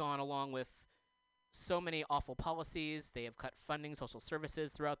 They've gone along with so many awful policies. They have cut funding, social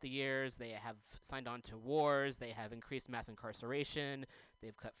services throughout the years. They have signed on to wars. They have increased mass incarceration.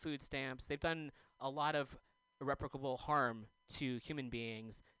 They've cut food stamps. They've done a lot of irreparable harm to human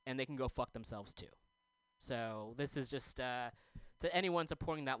beings, and they can go fuck themselves too. So this is just to anyone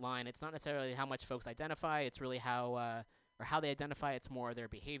supporting that line. It's not necessarily how much folks identify. It's really how they identify. It's more their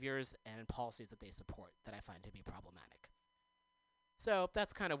behaviors and policies that they support that I find to be problematic. So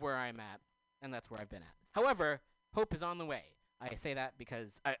that's kind of where I'm at, and that's where I've been at. However, hope is on the way. I say that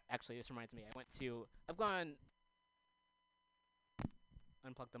because actually this reminds me. I've gone.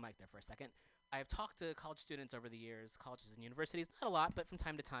 Unplug the mic there for a second. I've talked to college students over the years, colleges and universities, not a lot, but from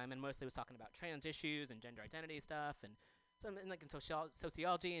time to time, and mostly was talking about trans issues and gender identity stuff, and some in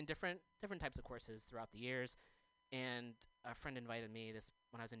sociology and different types of courses throughout the years. And a friend invited me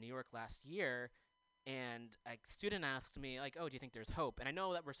when I was in New York last year, and a student asked me, like, oh, do you think there's hope? And I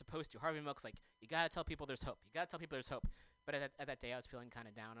know that we're supposed to. Harvey Milk's like, you got to tell people there's hope. You got to tell people there's hope. But at that day, I was feeling kind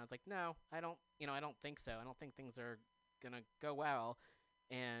of down. I was like, no, I don't think so. I don't think things are going to go well.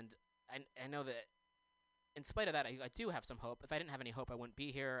 And I know that in spite of that, I do have some hope. If I didn't have any hope, I wouldn't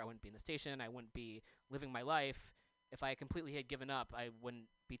be here. I wouldn't be in the station. I wouldn't be living my life. If I completely had given up, I wouldn't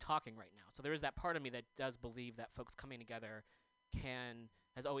be talking right now. So there is that part of me that does believe that folks coming together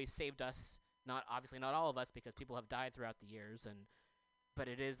has always saved us. Obviously not all of us, because people have died throughout the years, but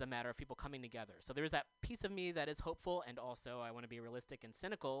it is a matter of people coming together. So there is that piece of me that is hopeful, and also I want to be realistic and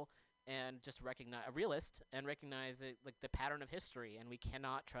cynical and just a realist and recognize it, like the pattern of history, and we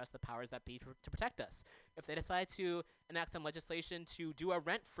cannot trust the powers that be to protect us. If they decide to enact some legislation to do a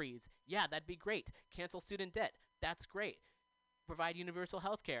rent freeze, yeah, that'd be great. Cancel student debt, that's great. Provide universal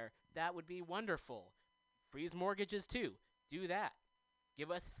health care, that would be wonderful. Freeze mortgages too, do that. Give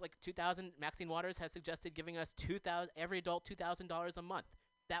us like $2,000. Maxine Waters has suggested giving us every adult $2,000 a month.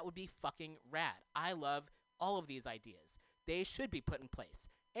 That would be fucking rad. I love all of these ideas. They should be put in place.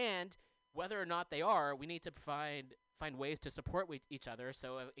 And whether or not they are, we need to find ways to support each other.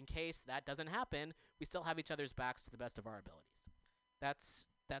 So in case that doesn't happen, we still have each other's backs to the best of our abilities. That's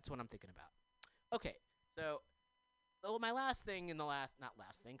what I'm thinking about. Okay, so my last thing not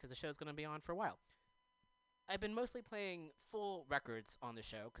last thing, because the show's going to be on for a while. I've been mostly playing full records on the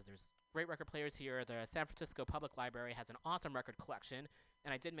show because there's great record players here. The San Francisco Public Library has an awesome record collection,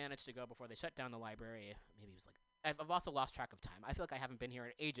 and I did manage to go before they shut down the library. Maybe it was like, I've also lost track of time. I feel like I haven't been here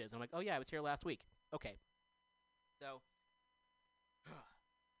in ages. I'm like, oh yeah, I was here last week. Okay. So,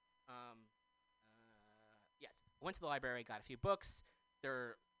 yes, I went to the library, got a few books.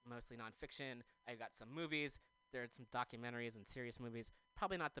 They're mostly nonfiction. I got some movies. There are some documentaries and serious movies.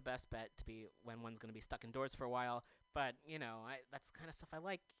 Probably not the best bet to be when one's going to be stuck indoors for a while, but, that's the kind of stuff I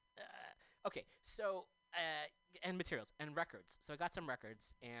like. Okay, so, and materials and records. So I got some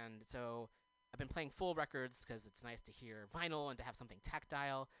records, and so I've been playing full records because it's nice to hear vinyl and to have something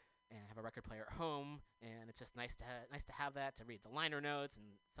tactile and have a record player at home, and it's just nice to have that, to read the liner notes, and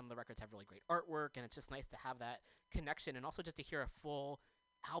some of the records have really great artwork, and it's just nice to have that connection, and also just to hear a full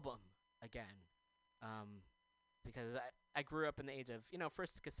album again, because I grew up in the age of,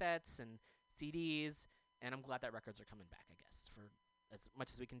 first cassettes and CDs, and I'm glad that records are coming back, I guess, for as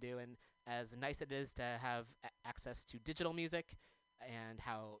much as we can do, and as nice it is to have access to digital music, and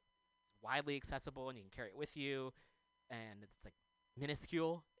how it's widely accessible, and you can carry it with you, and it's like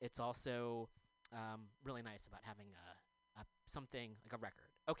minuscule. It's also really nice about having something like a record.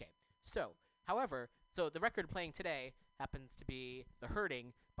 Okay, so the record playing today happens to be "The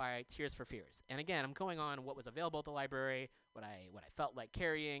Hurting" by Tears for Fears. And again, I'm going on what was available at the library, what I felt like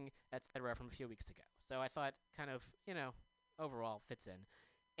carrying, etc. from a few weeks ago. So I thought kind of, overall fits in.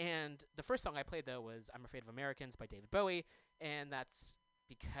 And the first song I played, though, was "I'm Afraid of Americans" by David Bowie, and that's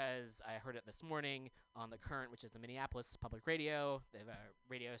because I heard it this morning on The Current, which is the Minneapolis public radio. They have a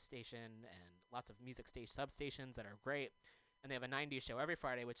radio station and lots of music substations that are great. And they have a 90s show every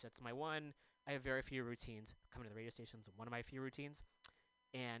Friday, which that's my one. I have very few routines. Coming to the radio station's one of my few routines.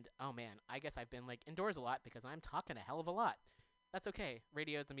 And, oh man, I guess I've been indoors a lot because I'm talking a hell of a lot. That's okay.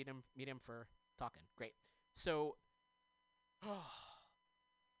 Radio is the medium for talking. Great. So, I'm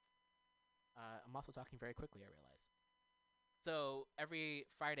also talking very quickly, I realize. So every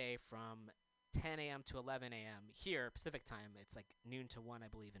Friday from 10 a.m. to 11 a.m. here, Pacific time, it's like noon to 1, I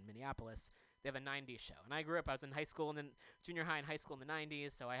believe, in Minneapolis, they have a 90s show. And I was in high school, and then junior high and high school in the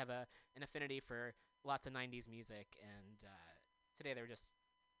 90s, so I have an affinity for lots of 90s music. And today they were just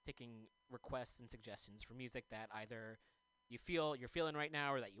taking requests and suggestions for music that either you're feeling right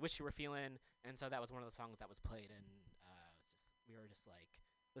now or that you wish you were feeling. And so that was one of the songs that was played, and we were just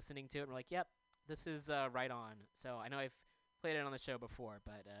listening to it, and we're like, yep, this is right on. So I know I've played it on the show before,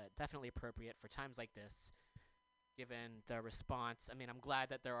 but definitely appropriate for times like this, given the response. I mean, I'm glad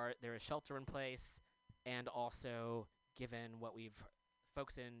that there is shelter in place, and also given what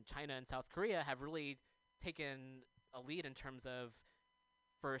folks in China and South Korea have really taken a lead in terms of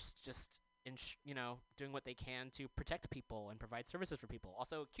first just doing what they can to protect people and provide services for people.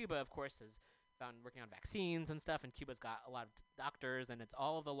 Also, Cuba, of course, has found working on vaccines and stuff, and Cuba's got a lot of doctors, and it's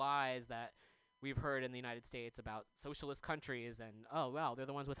all of the lies that we've heard in the United States about socialist countries, and, oh, wow, they're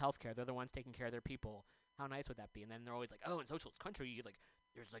the ones with healthcare. They're the ones taking care of their people. How nice would that be? And then they're always like, oh, in socialist country,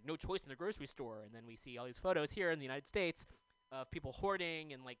 there's no choice in the grocery store. And then we see all these photos here in the United States of people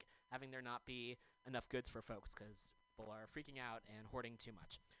hoarding and, having there not be enough goods for folks because people are freaking out and hoarding too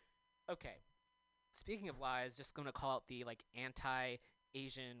much. Okay. Speaking of lies, just going to call out the,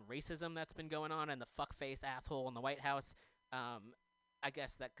 anti-Asian racism that's been going on and the fuckface asshole in the White House. I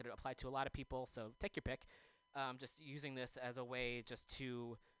guess that could apply to a lot of people, so take your pick. Just using this as a way just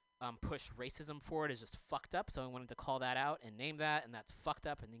to push racism forward is just fucked up, so I wanted to call that out and name that, and that's fucked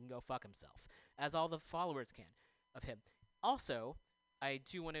up, and he can go fuck himself, as all the followers can of him. Also, I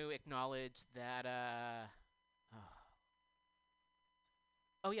do want to acknowledge that,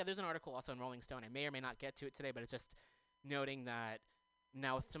 there's an article also in Rolling Stone. I may or may not get to it today, but it's just noting that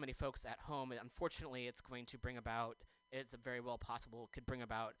now with so many folks at home, unfortunately it's going to bring about, it's very well possible, could bring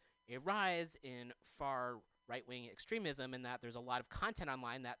about a rise in far right-wing extremism, in that there's a lot of content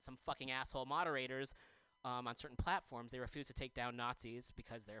online that some fucking asshole moderators on certain platforms, they refuse to take down Nazis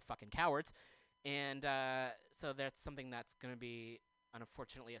because they're fucking cowards. And so that's something that's going to be,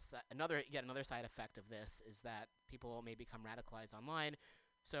 unfortunately, another side effect of this is that people may become radicalized online.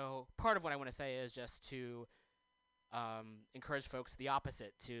 So part of what I want to say is just to encourage folks the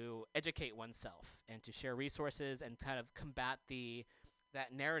opposite, to educate oneself and to share resources and kind of combat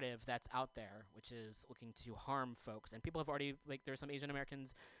that narrative that's out there, which is looking to harm folks. And people have already, there are some Asian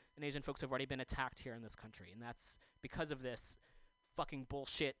Americans and Asian folks who have already been attacked here in this country, and that's because of this fucking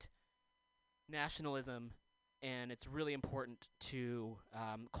bullshit nationalism, and it's really important to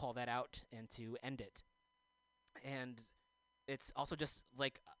call that out and to end it. And it's also just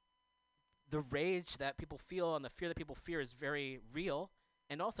the rage that people feel and the fear that people fear is very real.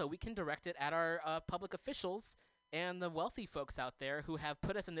 And also, we can direct it at our public officials and the wealthy folks out there who have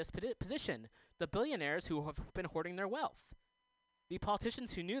put us in this position. The billionaires who have been hoarding their wealth. The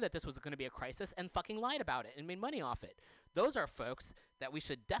politicians who knew that this was going to be a crisis and fucking lied about it and made money off it. Those are folks that we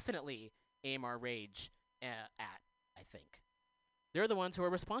should definitely aim our rage at, I think. They're the ones who are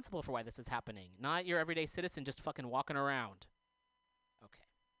responsible for why this is happening, not your everyday citizen just fucking walking around. Okay,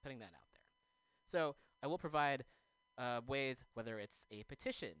 putting that out there. So I will provide ways, whether it's a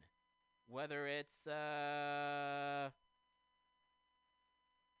petition, whether it's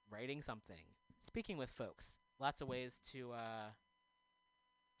writing something, speaking with folks, lots of ways to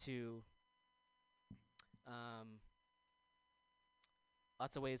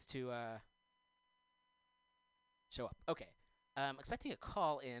Lots of ways to show up. Okay. Expecting a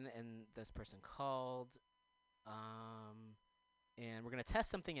call in, and this person called. And we're going to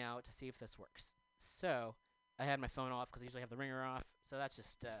test something out to see if this works. So I had my phone off because I usually have the ringer off. So that's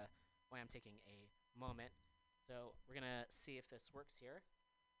just why I'm taking a moment. So we're going to see if this works here.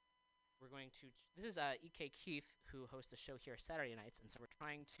 We're going to, this is E.K. Keith, who hosts a show here Saturday nights. And so we're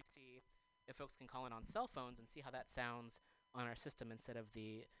trying to see if folks can call in on cell phones and see how that sounds on our system instead of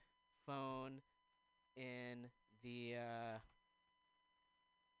the phone in the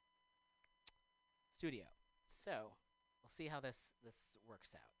studio. So we'll see how this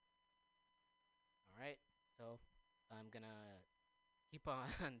works out. All right. So I'm going to keep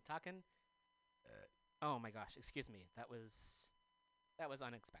on talking. Oh my gosh, excuse me. That was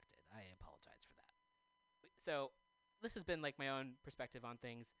unexpected. I apologize for that. So this has been like my own perspective on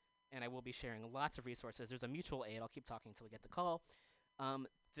things, and I will be sharing lots of resources. There's a mutual aid. I'll keep talking until we get the call.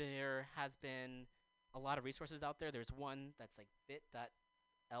 There has been a lot of resources out there. There's one that's like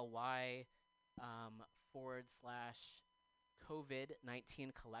bit.ly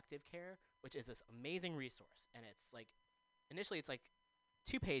 /COVID-19 collective care, which is this amazing resource. And it's like, initially it's like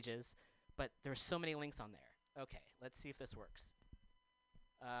 2 pages, but there's so many links on there. Okay, let's see if this works.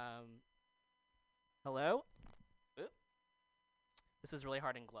 Hello? Oop. This is really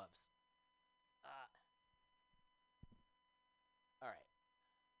hard in gloves. All right.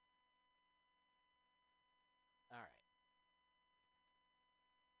 All right.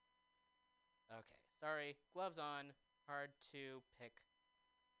 Okay, sorry. Gloves on. Hard to pick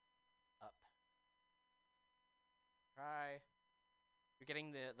up. Try. You're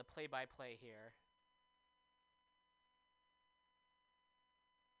getting the play-by-play here.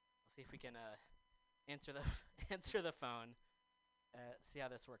 We'll see if we can answer the answer the phone. See how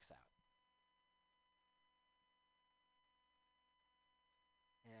this works out.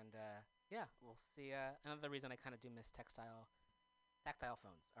 And yeah, we'll see. Another reason I kind of do miss tactile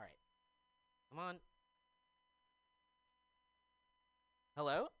phones. All right, come on.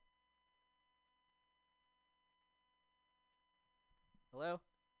 Hello? Hello?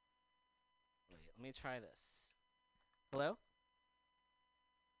 Wait, let me try this. Hello?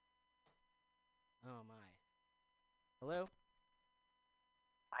 Oh my. Hello?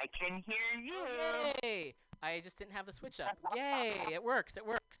 I can hear you. Oh, yay! I just didn't have the switch up. Yay! It works. It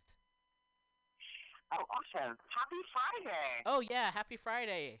works. Oh, awesome. Happy Friday. Oh yeah, happy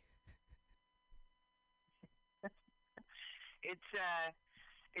Friday. It's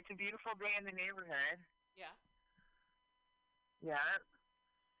a beautiful day in the neighborhood. Yeah. Yeah.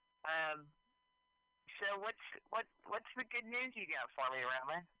 So what's the good news you got for me,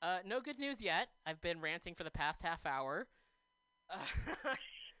 Roman? No good news yet. I've been ranting for the past half hour.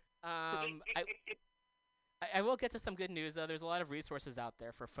 I will get to some good news though. There's a lot of resources out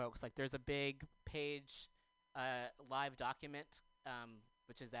there for folks. Like there's a big page, live document,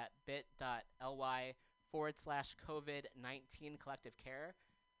 which is at bit.ly /COVID-19 collective care.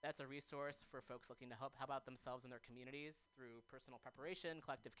 That's a resource for folks looking to help out themselves and their communities through personal preparation,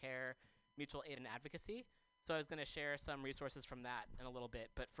 collective care, mutual aid, and advocacy. So I was going to share some resources from that in a little bit,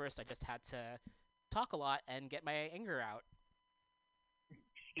 but first I just had to talk a lot and get my anger out.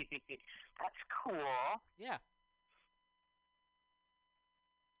 That's cool. Yeah.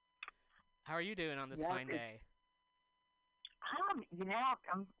 How are you doing on this fine day? I'm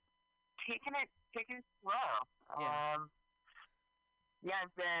taking it slow. Yeah.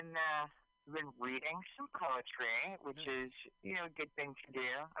 I've been reading some poetry, which is a good thing to do.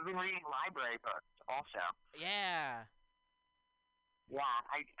 I've been reading library books also. Yeah. Yeah,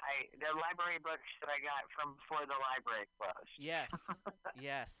 the library books that I got from before the library closed. Yes.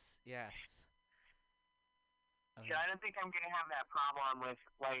 Yes. So I don't think I'm going to have that problem with,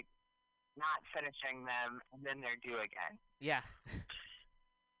 like, not finishing them and then they're due again. Yeah.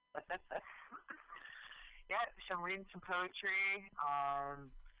 Yeah, so I'm reading some poetry.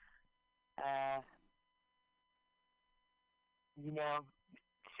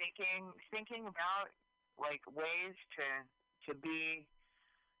 Thinking about, like, ways to be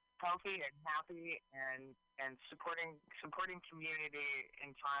healthy and happy and supporting community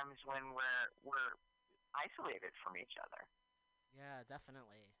in times when we're isolated from each other. Yeah,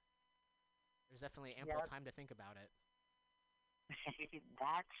 definitely. There's definitely ample time to think about it.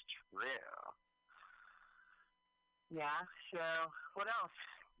 That's true. Yeah. So what else?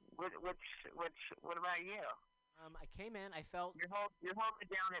 What about you? I came in. I felt you're holding it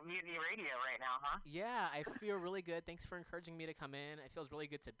down at Mutiny Radio right now, huh? Yeah, I feel really good. Thanks for encouraging me to come in. It feels really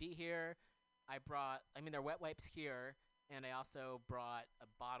good to be here. There are wet wipes here, and I also brought a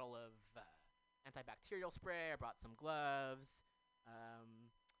bottle of antibacterial spray. I brought some gloves.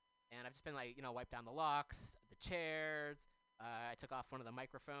 And I've just been like, wipe down the locks, the chairs. I took off one of the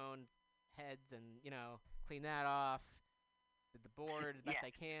microphone heads and, clean that off. Did the board as best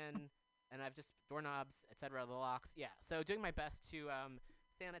I can. And I've just doorknobs, etc., the locks. Yeah, so doing my best to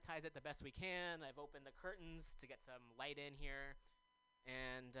sanitize it the best we can. I've opened the curtains to get some light in here.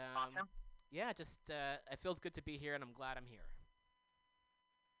 And, Awesome. yeah, just it feels good to be here, and I'm glad I'm here.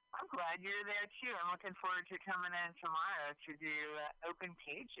 I'm glad you're there, too. I'm looking forward to coming in tomorrow to do open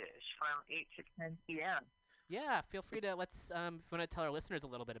pages from 8 to 10 p.m. Yeah, feel free to, if you want to tell our listeners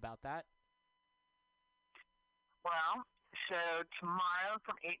a little bit about that. Well, so tomorrow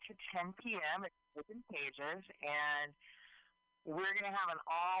from 8 to 10 p.m. it's open pages, and we're going to have an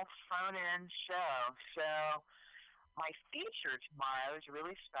all phone-in show. So my feature tomorrow is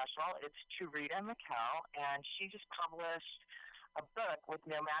really special. It's Charita McKell, and she just published a book with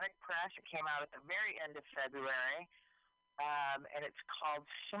Nomadic Press. It came out at the very end of February, and it's called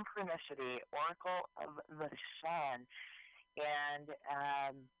Synchronicity, Oracle of the Sun. And,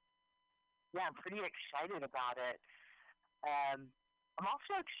 yeah, I'm pretty excited about it. I'm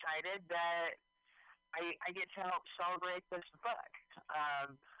also excited that I get to help celebrate this book.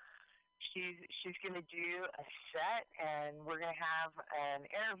 She's going to do a set, and we're going to have an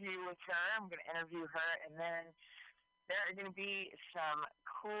interview with her. I'm going to interview her, and then there are going to be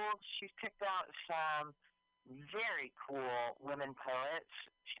she's picked out some very cool women poets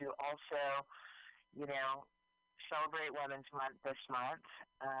to also, celebrate Women's Month this month.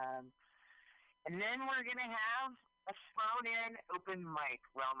 And then we're going to have a phone-in open mic,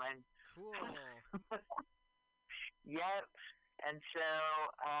 Roman. Cool. Yep. And so,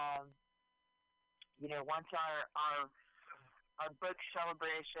 once our book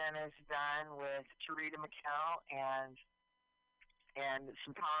celebration is done with Charita McKell and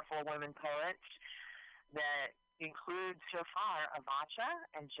some powerful women poets that include so far Avacha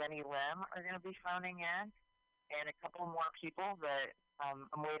and Jenny Lim are going to be phoning in, and a couple more people that I'm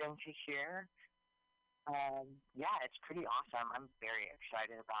waiting to hear. Yeah, it's pretty awesome. I'm very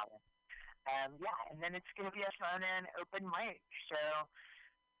excited about it. Yeah, and then it's going to be a phone-in open mic. So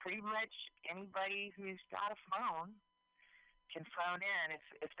pretty much anybody who's got a phone can phone in.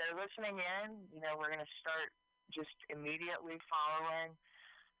 If they're listening in, we're going to start just immediately following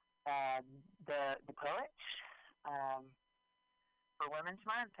the poets for Women's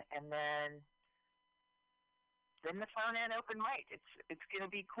Month, and then the phone-in open mic. It's going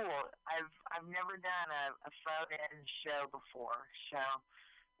to be cool. I've never done a phone-in show before, so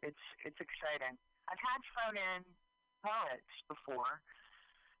it's exciting. I've had phone-in poets before,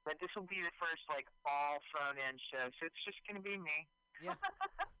 but this will be the first all phone-in show. So it's just going to be me. Yeah.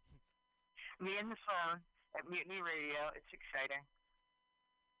 Me and the phone at Mutiny Radio. It's exciting.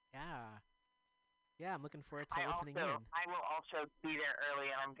 Yeah. Yeah, I'm looking forward to listening in. I will also be there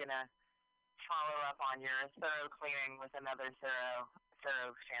early, and I'm going to follow up on your thorough cleaning with another thorough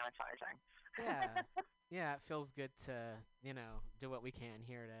sanitizing. Yeah. Yeah, it feels good to, do what we can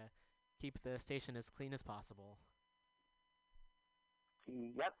here to keep the station as clean as possible.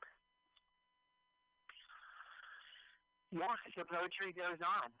 Yep. Yeah, so poetry goes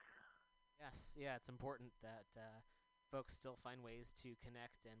on. Yes, yeah, it's important that folks still find ways to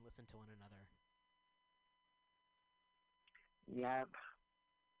connect and listen to one another. Yep.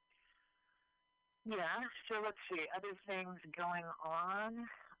 Yeah, so let's see. Other things going on.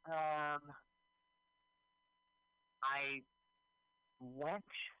 I went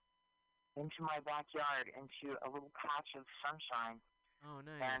into my backyard into a little patch of sunshine. Oh,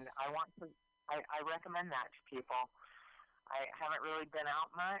 nice. And I recommend that to people. I haven't really been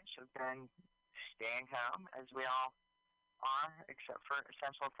out much. I've been staying home, as we all are, except for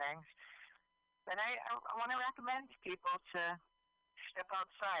essential things. But I want to recommend to people to step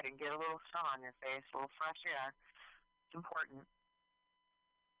outside and get a little sun on your face, a little fresh air. It's important.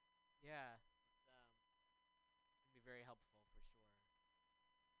 Yeah, it'd be very helpful for sure.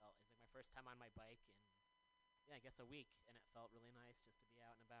 It's like my first time on my bike in, I guess a week, and it felt really nice just to be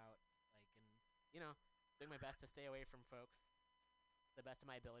out and about, and doing my best to stay away from folks, to the best of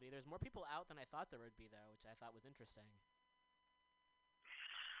my ability. There's more people out than I thought there would be, though, which I thought was interesting.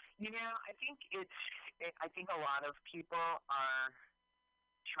 I think a lot of people are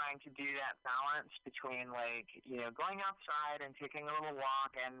trying to do that balance between going outside and taking a little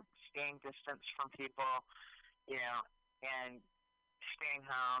walk and staying distance from people, and staying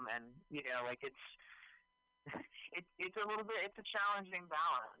home, and it's a little bit, it's a challenging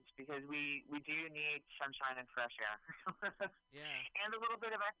balance because we do need sunshine and fresh air. Yeah. And a little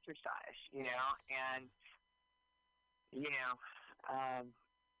bit of exercise, and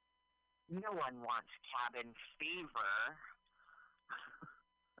no one wants cabin fever.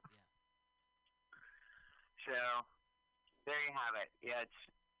 Yes. So there you have it. Yeah,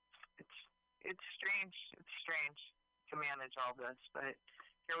 it's strange. It's strange to manage all this, but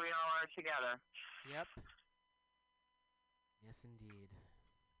here we all are together. Yep. Yes, indeed.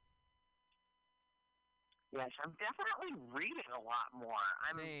 Yes, I'm definitely reading a lot more.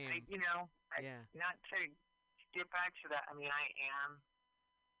 Same. Yeah. Not to get back to that. I mean, I am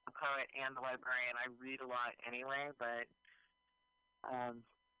a poet and a librarian. I read a lot anyway, but I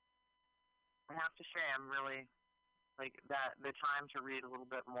have to say I'm really like that. The time to read a little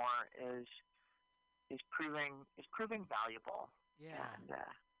bit more is proving valuable. Yeah. And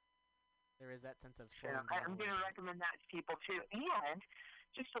There is that sense of so slowing down. I'm going to recommend that to people too. And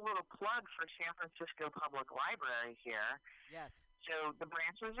just a little plug for San Francisco Public Library here. Yes. So the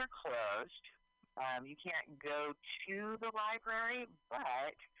branches are closed. You can't go to the library,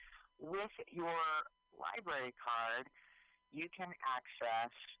 but with your library card, you can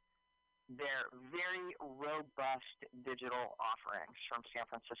access their very robust digital offerings from San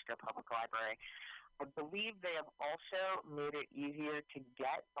Francisco Public Library. I believe they have also made it easier to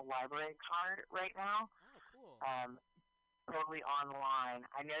get a library card right now. Oh, cool. Totally online.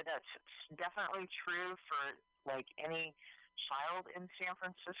 I know that's definitely true for like any child in San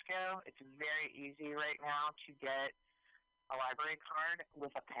Francisco. It's very easy right now to get a library card with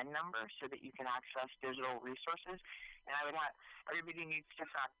a PIN number so that you can access digital resources. And I would have everybody needs to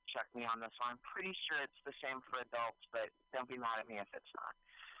fact check me on this one. I'm pretty sure it's the same for adults, but don't be mad at me if it's not.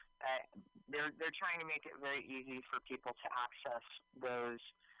 They're trying to make it very easy for people to access those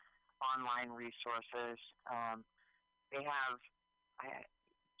online resources. They have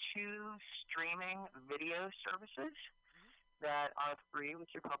 2 streaming video services that are free with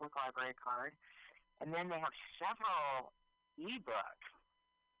your public library card. And then they have several ebook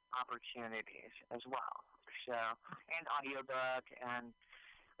opportunities as well. So, and audiobook, and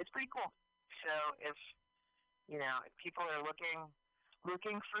it's pretty cool. So if people are looking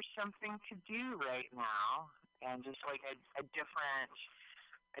for something to do right now, and just like a different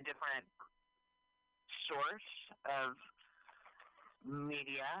source of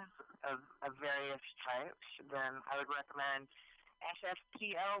media of various types, then I would recommend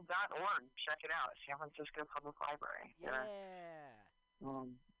sspl.org. Check it out, San Francisco Public Library. Yeah.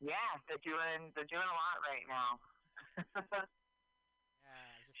 They're doing a lot right now.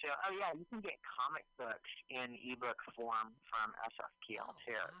 You can get comic books in ebook form from SFPL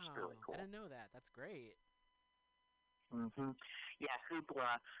too. Wow. It's really cool. I didn't know that. That's great. Yeah,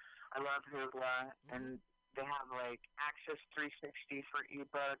 Hoopla. I love Hoopla, and they have like Access 360 for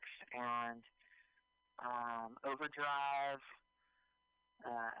ebooks and Overdrive.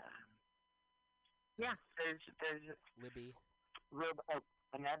 There's Libby.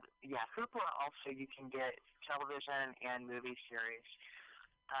 Hoopla also you can get television and movie series.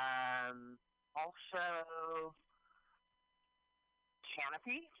 Also,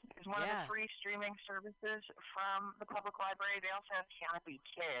 Canopy is one of the free streaming services from the public library. They also have Canopy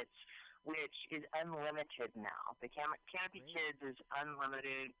Kids, which is unlimited now. The Canopy Kids is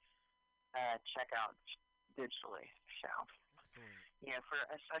unlimited checkouts digitally. So, for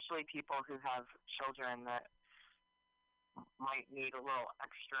especially people who have children that might need a little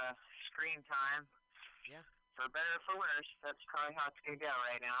extra screen time. Yeah. For better or for worse, that's probably how it's going to go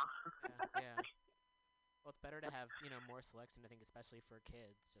right now. Yeah. Well, it's better to have, more selection, I think, especially for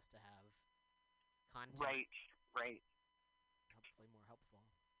kids, just to have content. Right. It's hopefully more helpful.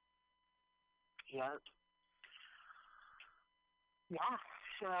 Yep. Yeah,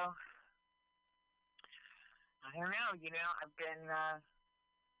 so, I don't know, I've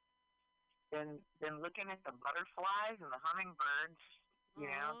been looking at the butterflies and the hummingbirds.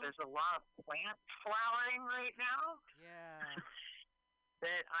 There's a lot of plant flowering right now. Yeah.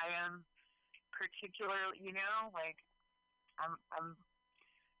 That I am particularly, I'm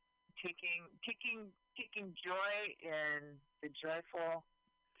taking joy in the joyful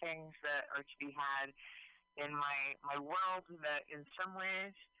things that are to be had in my world that in some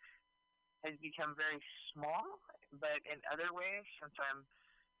ways has become very small, but in other ways, since I'm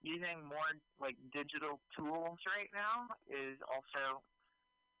using more like digital tools right now, is also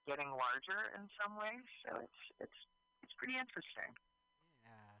getting larger in some ways. So it's pretty interesting.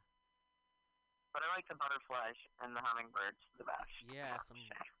 Yeah. But I like the butterflies and the hummingbirds the best. Yes,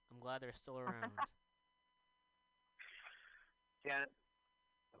 I'm glad they're still around. Yeah,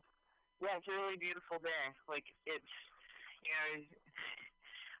 it's a really beautiful day. Like, it's,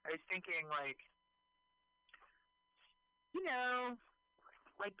 I was thinking, like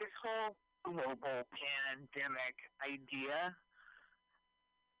this whole global pandemic idea,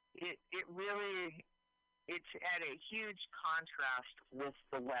 it really, it's at a huge contrast with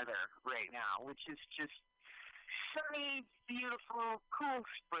the weather right now, which is just sunny, beautiful, cool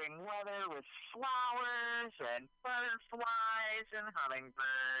spring weather with flowers and butterflies and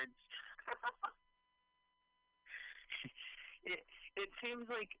hummingbirds. it seems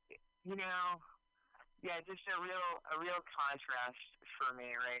like, you know, yeah, just a real contrast for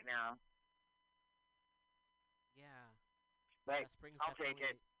me right now. Yeah. Like, Spring's I'll take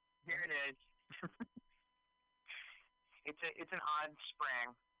it. Here it is. It's an odd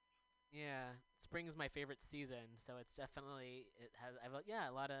spring. Yeah, spring is my favorite season, so it's definitely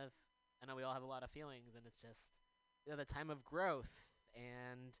a lot of. I know we all have a lot of feelings, and it's just the time of growth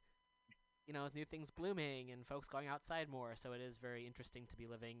and new things blooming and folks going outside more. So it is very interesting to be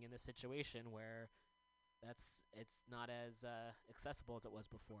living in a situation where it's not as accessible as it was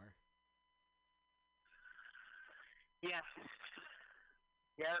before. Yeah.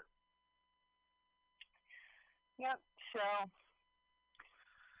 Yep. Yep. So,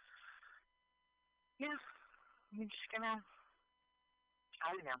 yeah, I'm just gonna,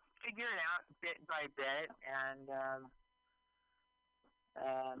 I don't know, figure it out bit by bit, and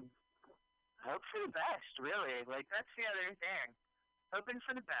hope for the best. Really, like that's the other thing. Hoping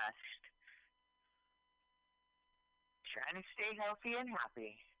for the best. Trying to stay healthy and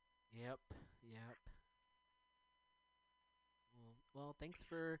happy. Yep. Well, thanks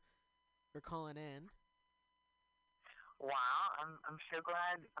for calling in. Wow, I'm so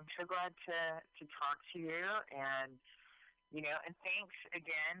glad to talk to you, and and thanks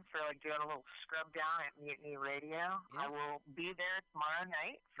again for doing a little scrub down at Mutiny Radio. Yeah. I will be there tomorrow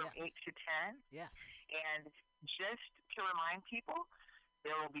night from 8 to 10. Yes. And just to remind people,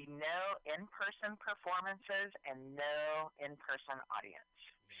 there will be no in-person performances and no in-person audience.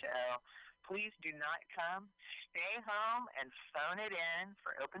 So please do not come. Stay home and phone it in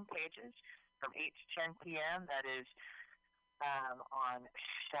for open pages from 8 to 10 p.m. That is on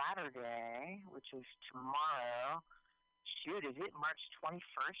Saturday, which is tomorrow. Shoot, is it March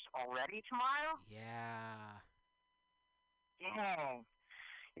 21st already tomorrow? Yeah. Dang.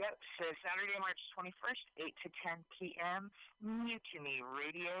 Yep, so Saturday, March 21st, 8 to 10 p.m.,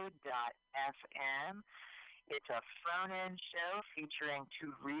 MutinyRadio.fm. It's a phone-in show featuring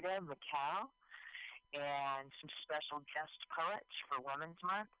Rita Macau and some special guest poets for Women's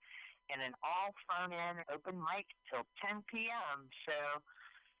Month, and an all-phone-in open mic till 10 p.m. So,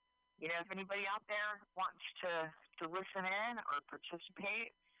 if anybody out there wants to listen in or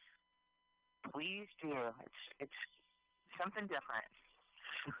participate, please do. It's something different.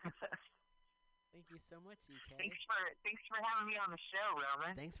 Thank you so much, EK. Thanks for having me on the show,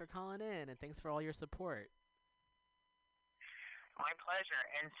 Roman. Thanks for calling in, and thanks for all your support. My pleasure,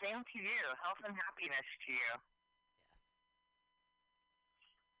 and same to you. Health and happiness to you.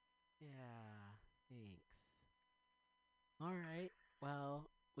 Yes. Yeah, thanks. All right.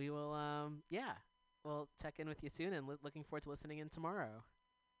 Well, we will, we'll check in with you soon, and looking forward to listening in tomorrow.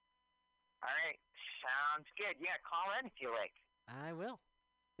 All right. Sounds good. Yeah, call in if you like. I will.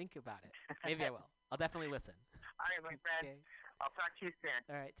 Think about it. Maybe I will. I'll definitely listen. All right, my friend. Okay. I'll talk to you soon.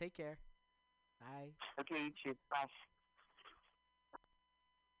 All right. Take care. Bye. Okay, you too. Bye.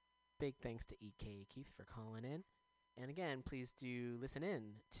 Big thanks to EK Keith for calling in. And again, please do listen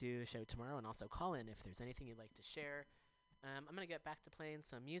in to the show tomorrow, and also call in if there's anything you'd like to share. I'm going to get back to playing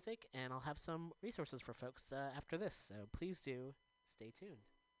some music, and I'll have some resources for folks after this. So please do stay tuned.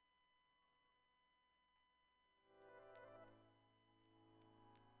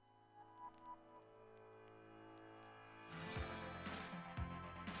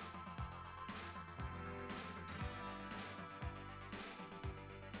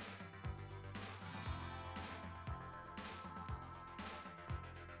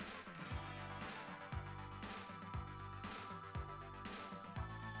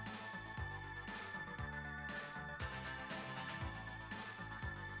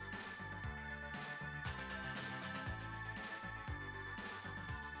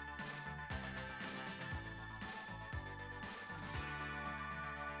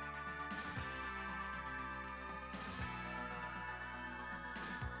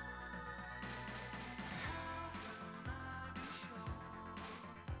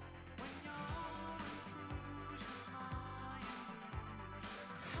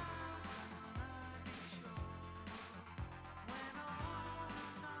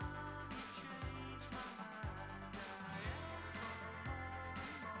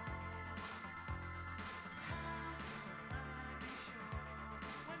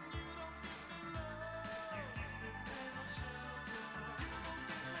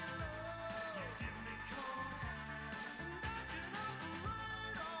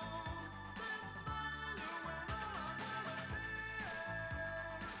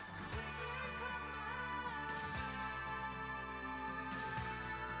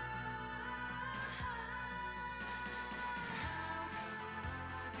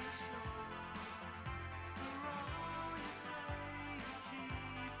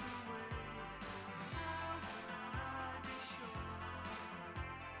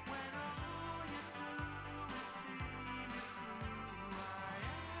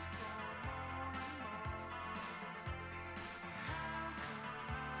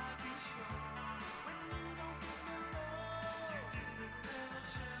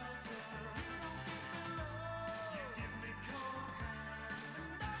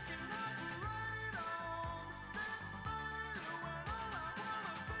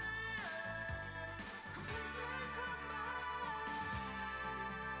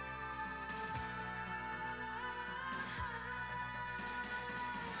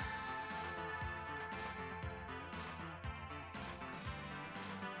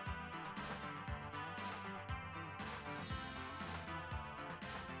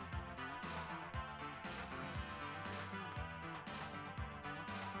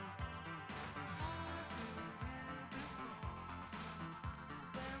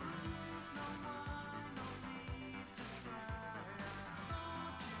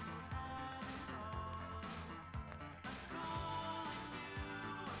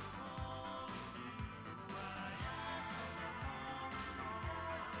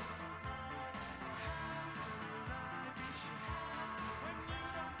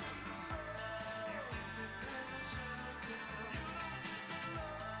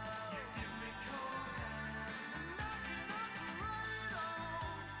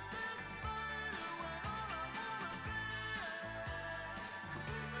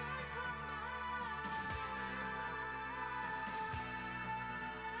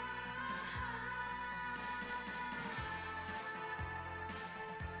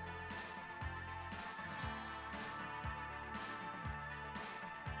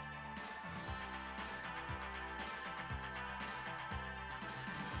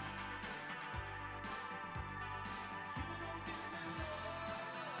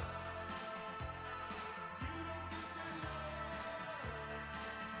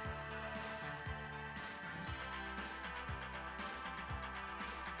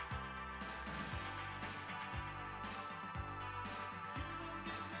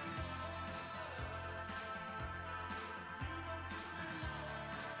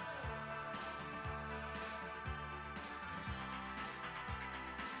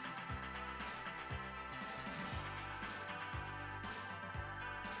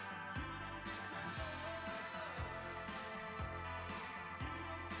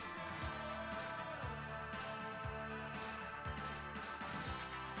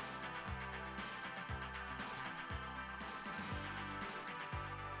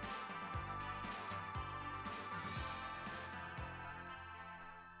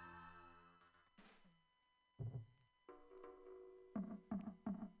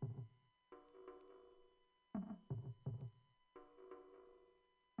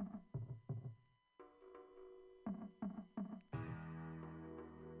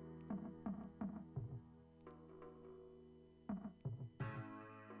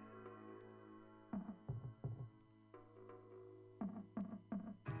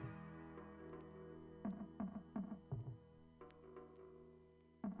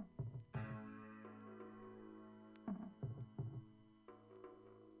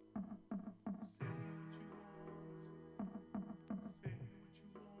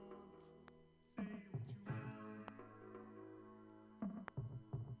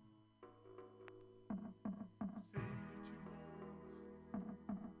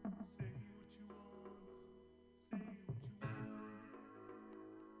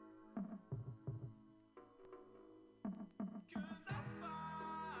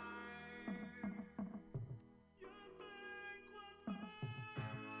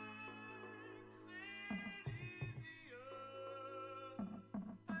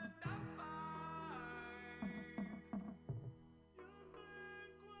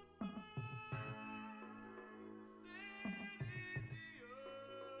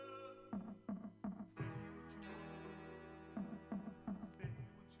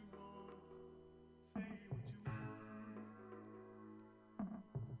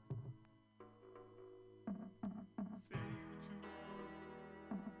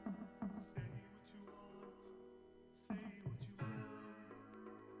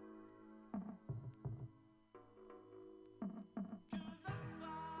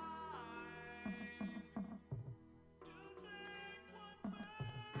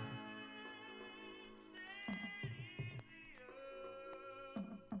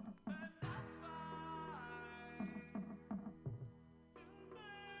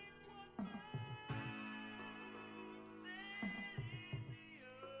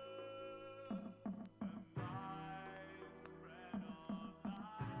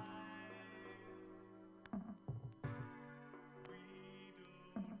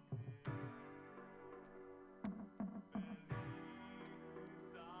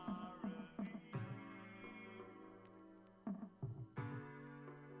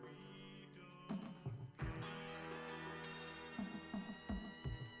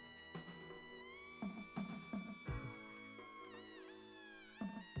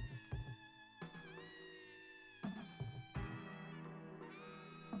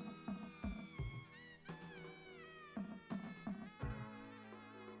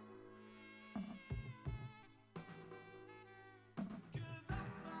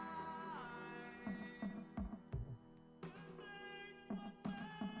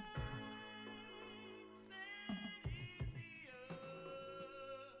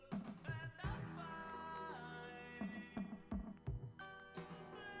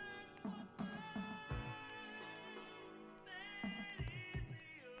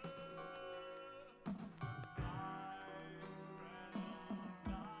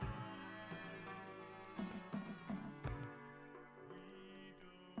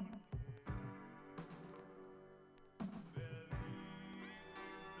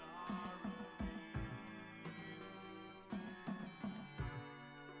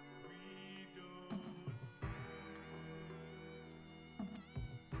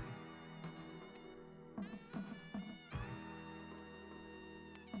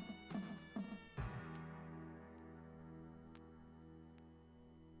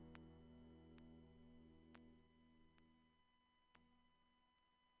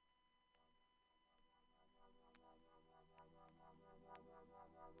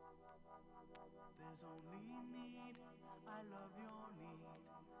 I love your need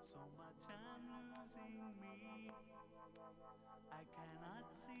so much I'm losing me. I cannot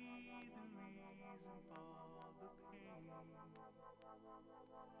see the reason for the pain.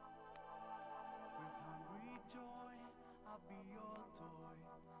 With hungry joy, I'll be your toy,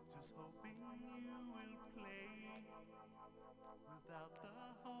 just hoping you will play. Without the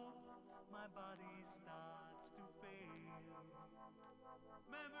hope, my body starts to fail.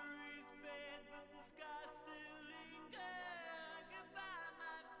 Memories fade, but the scars still linger. Goodbye,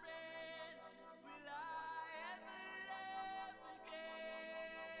 my friend. Will I ever love again?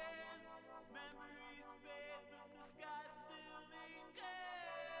 Memories fade, but the scars still linger.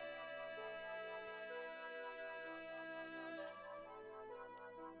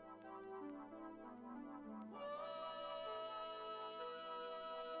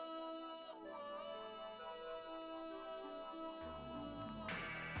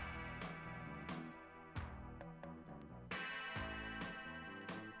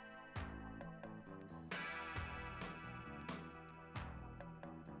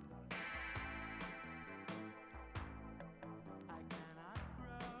 I cannot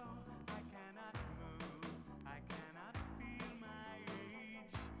grow, I cannot move, I cannot feel my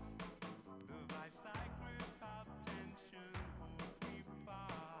age. The vice-like grip of tension holds me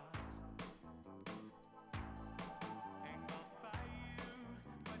fast. Engulfed by you,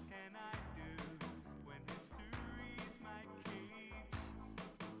 what can I do when history's my cage?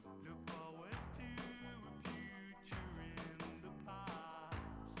 Look forward to a future in the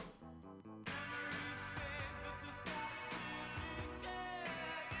past. Memories fade, but the scars still linger.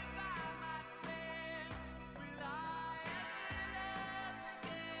 Goodbye, my friend. Will I ever love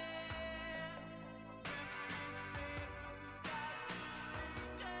again? Memories fade, but the scars still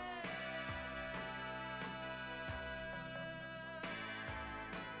linger.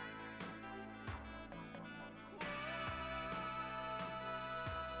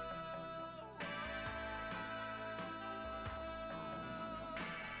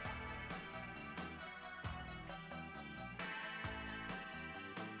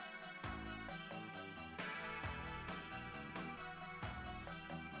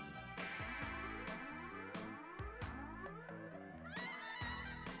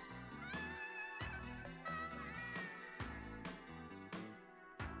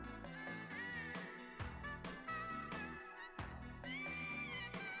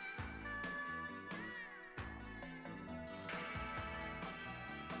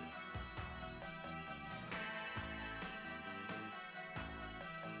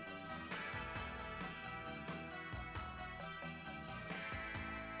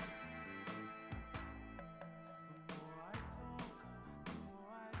 The more I talk, the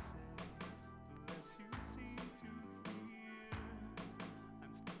more I say, the less you seem to hear.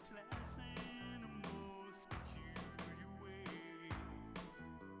 I'm speechless in a most peculiar way.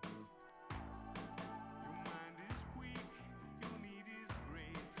 Your mind is weak, your need is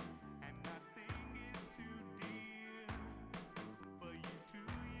great, and nothing is too dear for you to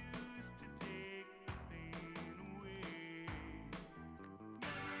use to take the pain away.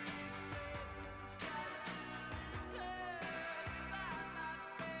 Memories fade, but the scars still linger. Goodbye, my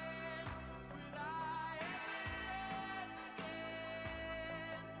friend. Will I ever love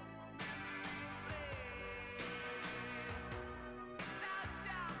again? Memories fade. Now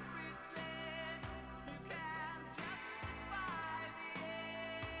don't pretend you can justify the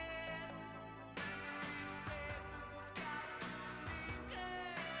end. Memories fade, but the scars still linger.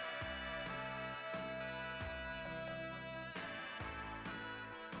 And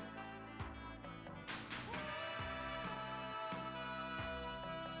welcome back.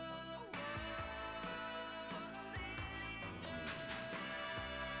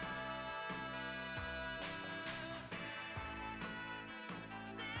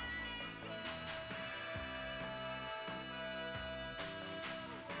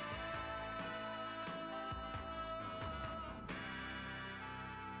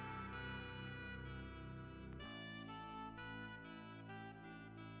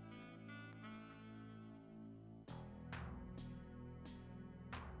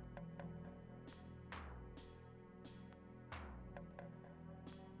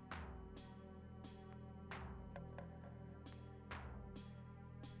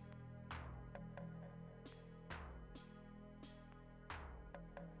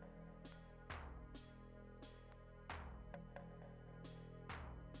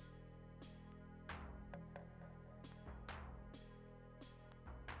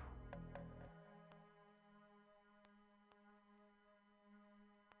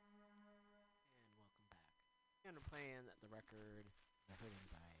 And we're playing the record The Hurting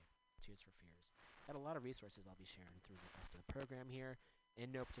by Tears for Fears. I have a lot of resources I'll be sharing through the rest of the program here.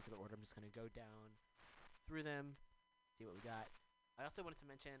 In no particular order, I'm just going to go down through them, see what we got. I also wanted to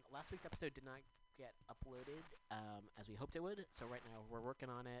mention, last week's episode did not get uploaded as we hoped it would, so right now we're working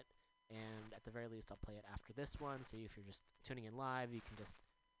on it, and at the very least I'll play it after this one, so if you're just tuning in live, you can just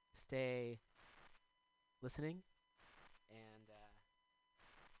stay listening, and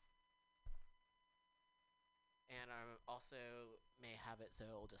I also may have it so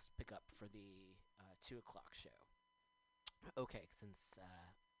it'll just pick up for the 2 o'clock show. Okay, since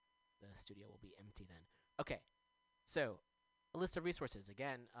the studio will be empty then. Okay, so a list of resources.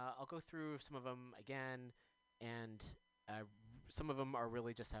 Again, I'll go through some of them again, and some of them are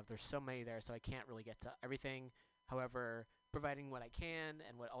really just there's so many there, so I can't really get to everything. However, providing what I can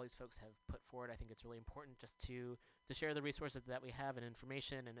and what all these folks have put forward, I think it's really important just to share the resources that we have and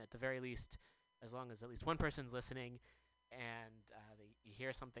information, and at the very least, as long as at least one person's listening and you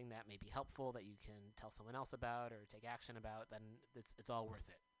hear something that may be helpful that you can tell someone else about or take action about, then it's all worth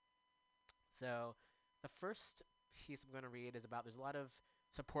it. So the first piece I'm going to read is about there's a lot of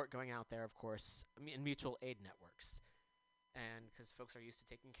support going out there, of course, in mutual aid networks, and because folks are used to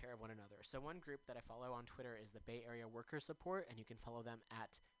taking care of one another. So one group that I follow on Twitter is the Bay Area Worker Support, and you can follow them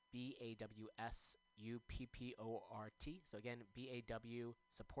at BAWSUPPORT. So again, BAW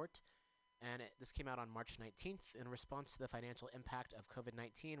Support. And this came out on March 19th. In response to the financial impact of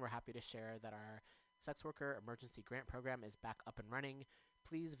COVID-19, we're happy to share that our Sex Worker Emergency Grant Program is back up and running.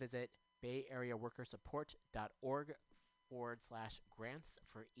 Please visit bayareaworkersupport.org/grants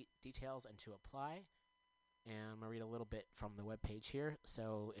for details and to apply. And I'm going to read a little bit from the webpage here.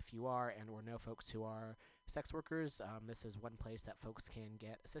 So if you are and or know folks who are sex workers, this is one place that folks can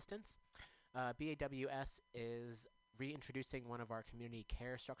get assistance. BAWS is reintroducing one of our community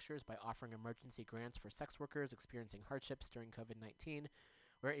care structures by offering emergency grants for sex workers experiencing hardships during COVID-19.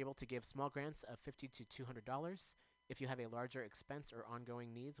 We're able to give small grants of $50 to $200. If you have a larger expense or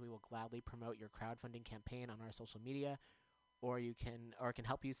ongoing needs, we will gladly promote your crowdfunding campaign on our social media, or can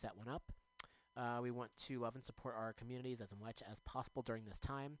help you set one up. We want to love and support our communities as much as possible during this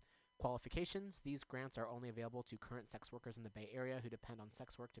time. Qualifications: these grants are only available to current sex workers in the Bay Area who depend on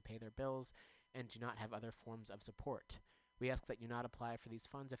sex work to pay their bills and do not have other forms of support. We ask that you not apply for these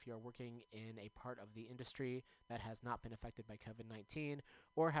funds if you are working in a part of the industry that has not been affected by COVID-19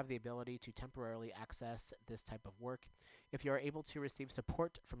 or have the ability to temporarily access this type of work. If you are able to receive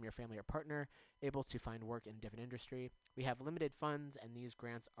support from your family or partner, able to find work in a different industry, we have limited funds, and these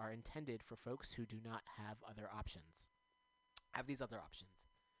grants are intended for folks who do not have these other options.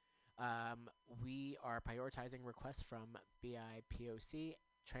 We are prioritizing requests from BIPOC,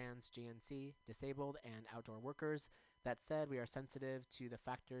 trans, GNC, disabled, and outdoor workers. That said, we are sensitive to the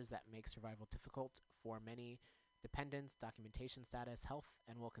factors that make survival difficult for many dependents, documentation status, health,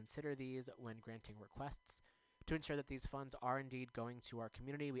 and will consider these when granting requests. To ensure that these funds are indeed going to our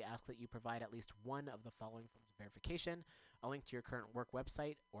community, we ask that you provide at least one of the following forms of verification: a link to your current work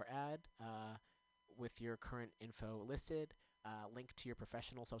website or ad with your current info listed, link to your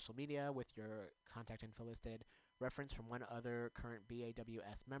professional social media with your contact info listed, reference from one other current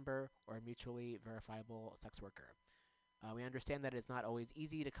BAWS member, or a mutually verifiable sex worker. We understand that it is not always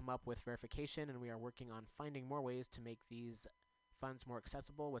easy to come up with verification, and we are working on finding more ways to make these funds more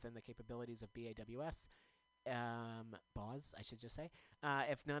accessible within the capabilities of BAWS. BAWS, I should just say.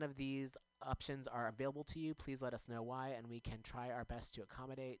 If none of these options are available to you, please let us know why, and we can try our best to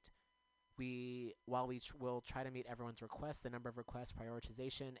accommodate. While we will try to meet everyone's requests, the number of requests,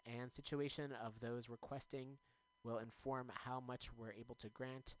 prioritization, and situation of those requesting will inform how much we're able to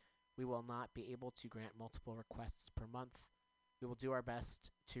grant. We will not be able to grant multiple requests per month. We will do our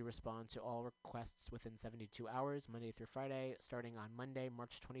best to respond to all requests within 72 hours, Monday through Friday, starting on Monday,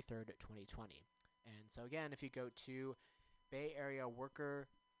 March 23rd, 2020. And so again, if you go to Bay Area Workers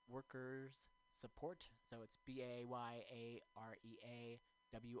Support, so it's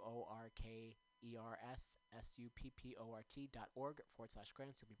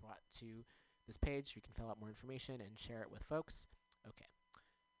BAYAREAWORKERSUPPORT.org/grants, you'll be brought to this page. You can fill out more information and share it with folks. Okay.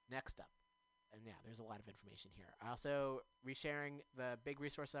 Next up, and yeah, there's a lot of information here. Also, resharing the big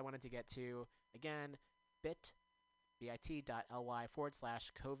resources I wanted to get to. Again,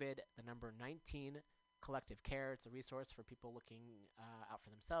 bit.ly/COVID-19 collective care. It's a resource for people looking out for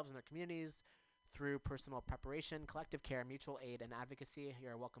themselves and their communities through personal preparation, collective care, mutual aid, and advocacy. You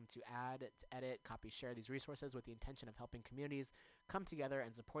are welcome to add, to edit, copy, share these resources with the intention of helping communities come together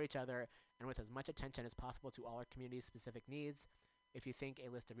and support each other, and with as much attention as possible to all our community's specific needs. If you think a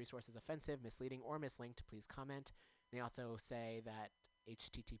list of resources offensive, misleading, or mislinked, please comment. They also say that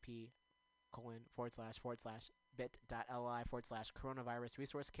http://bit.ly/coronavirus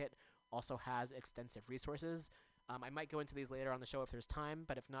resource kit also has extensive resources. I might go into these later on the show if there's time,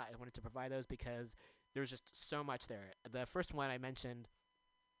 but if not, I wanted to provide those because there's just so much there. The first one I mentioned,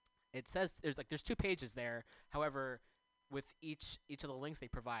 it says there's 2 pages there. However, with each of the links they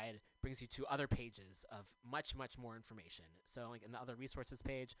provide brings you to other pages of much more information. So like in the other resources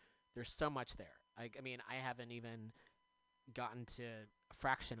page, there's so much there. I mean, I haven't even gotten to a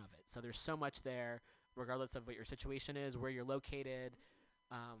fraction of it. So there's so much there, regardless of what your situation is, where you're located,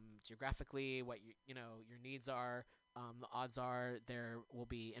 geographically, what your needs are. The odds are there will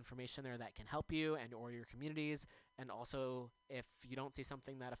be information there that can help you and or your communities. And also, if you don't see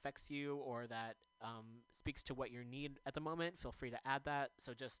something that affects you or that speaks to what you need at the moment, feel free to add that.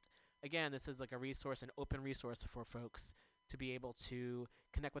 So just, again, this is like a resource, an open resource for folks to be able to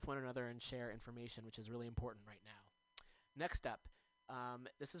connect with one another and share information, which is really important right now. Next up,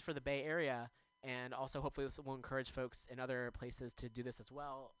 this is for the Bay Area, and also hopefully this will encourage folks in other places to do this as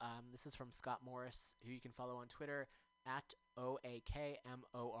well. This is from Scott Morris, who you can follow on Twitter at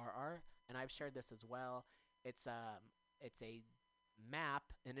OAKMORR, and I've shared this as well. It's a map,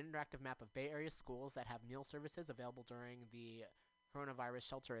 an interactive map of Bay Area schools that have meal services available during the coronavirus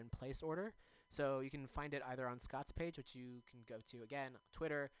shelter-in-place order. So you can find it either on Scott's page, which you can go to, again,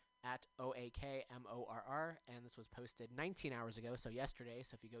 Twitter, at OAKMORR, and this was posted 19 hours ago, so yesterday.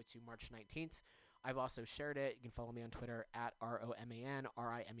 So if you go to March 19th, I've also shared it. You can follow me on Twitter at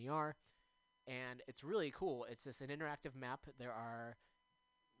ROMANRIMER, and it's really cool. It's just an interactive map. There are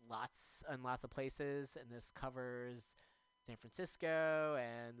lots and lots of places, and this covers San Francisco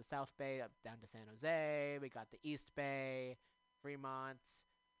and the South Bay up down to San Jose. We got the East Bay, Fremont,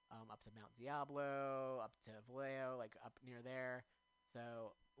 up to Mount Diablo, up to Vallejo, like up near there.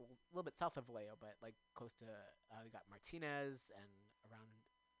 So a little bit south of Vallejo, but like close to, we got Martinez and around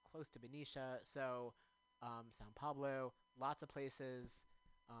close to Benicia. So San Pablo, lots of places.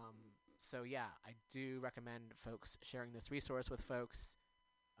 So yeah, I do recommend folks sharing this resource with folks.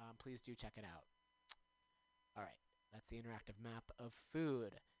 Please do check it out. All right, that's the interactive map of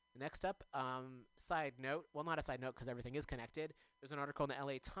food. Next up, side note, well, not a side note because everything is connected. There's an article in the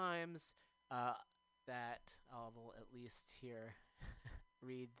LA Times that I will at least here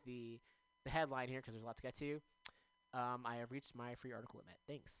read the headline here because there's a lot to get to. I have reached my free article limit.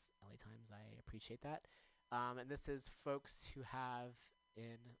 Thanks, LA Times. I appreciate that. And this is folks who have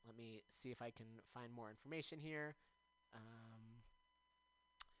let me see if I can find more information here.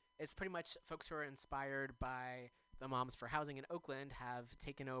 It's pretty much folks who are inspired by the Moms for Housing in Oakland have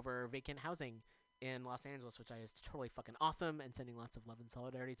taken over vacant housing in Los Angeles, which is totally fucking awesome, and sending lots of love and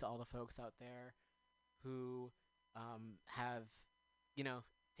solidarity to all the folks out there who have,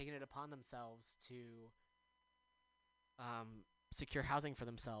 taken it upon themselves to secure housing for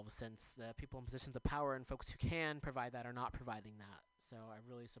themselves, since the people in positions of power and folks who can provide that are not providing that. So I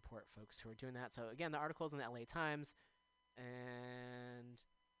really support folks who are doing that. So again, the article is in the LA Times, and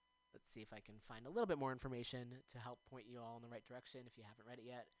let's see if I can find a little bit more information to help point you all in the right direction if you haven't read it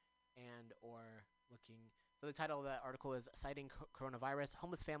yet, and or looking. So the title of the article is Citing Coronavirus,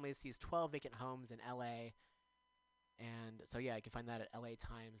 Homeless Families Sees 12 Vacant Homes in LA. And so yeah, you can find that at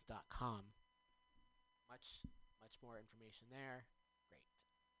latimes.com. Much more information there. Great.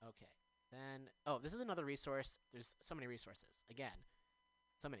 Okay. Then, this is another resource. There's so many resources. Again,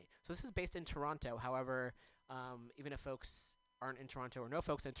 so many. So this is based in Toronto. However, even if folks aren't in Toronto or no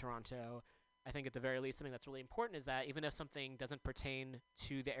folks in Toronto, I think at the very least something that's really important is that even if something doesn't pertain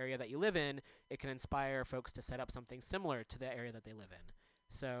to the area that you live in, it can inspire folks to set up something similar to the area that they live in.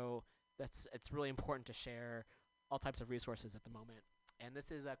 So it's really important to share all types of resources at the moment. And this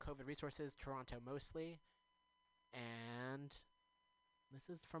is COVID Resources, Toronto mostly. And this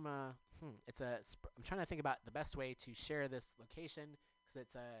is from I'm trying to think about the best way to share this location, because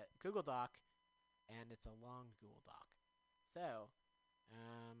it's a Google Doc, and it's a long Google Doc. So,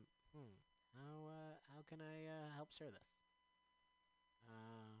 how can I help share this?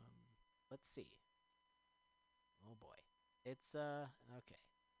 Let's see. Oh boy, it's okay.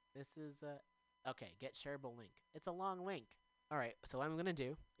 This is okay. Get shareable link. It's a long link. All right. So what I'm gonna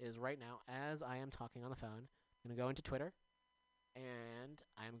do is right now, as I am talking on the phone, I'm gonna go into Twitter, and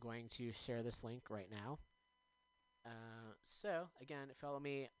I'm going to share this link right now. So again, follow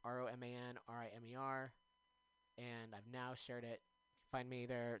me, ROMANRIMER, and I've now shared it. Find me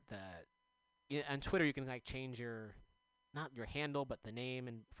there. On Twitter, you can like change not your handle, but the name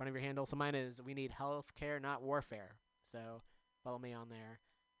in front of your handle. So mine is We Need Healthcare, Not Warfare. So follow me on there,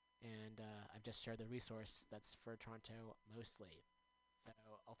 and I've just shared the resource that's for Toronto mostly. So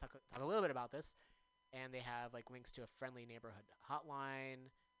I'll talk a little bit about this, and they have like links to a friendly neighborhood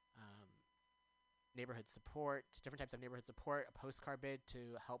hotline, neighborhood support, different types of neighborhood support, a postcard bid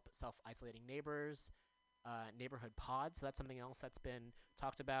to help self-isolating neighbors, neighborhood pods. So that's something else that's been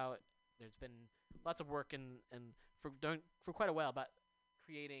talked about. There's been lots of work for quite a while about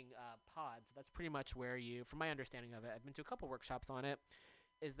creating pods. So that's pretty much where you, from my understanding of it, I've been to a couple workshops on it,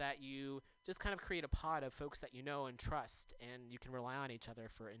 is that you just kind of create a pod of folks that you know and trust, and you can rely on each other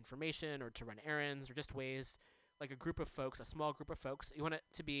for information or to run errands or just ways, like a group of folks, a small group of folks. You want it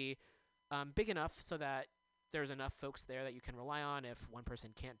to be big enough so that there's enough folks there that you can rely on if one person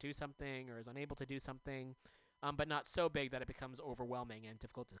can't do something or is unable to do something, but not so big that it becomes overwhelming and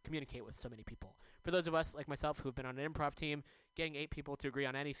difficult to communicate with so many people. For those of us like myself who've been on an improv team, getting 8 people to agree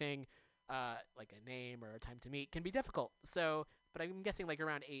on anything, like a name or a time to meet, can be difficult. So, but I'm guessing like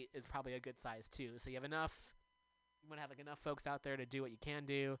around 8 is probably a good size too. So you have enough. You want to have like enough folks out there to do what you can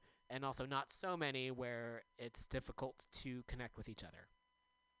do, and also not so many where it's difficult to connect with each other.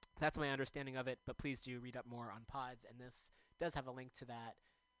 That's my understanding of it, but please do read up more on pods, and this does have a link to that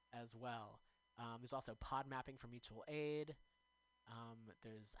as well. There's also pod mapping for mutual aid.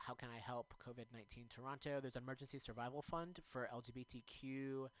 There's How Can I Help COVID-19 Toronto. There's an emergency survival fund for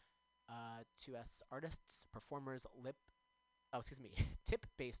LGBTQ 2S artists, performers,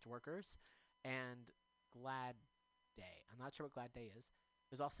 tip-based workers, and Glad Day. I'm not sure what Glad Day is.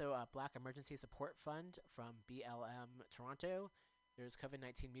 There's also a Black Emergency Support Fund from BLM Toronto. There's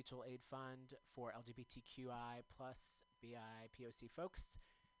COVID-19 Mutual Aid Fund for LGBTQI plus BIPOC folks.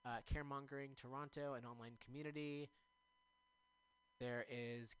 Caremongering Toronto, an online community. There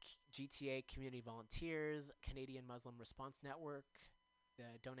is GTA Community Volunteers, Canadian Muslim Response Network,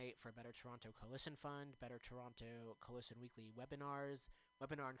 the Donate for Better Toronto Coalition Fund, Better Toronto Coalition Weekly Webinars,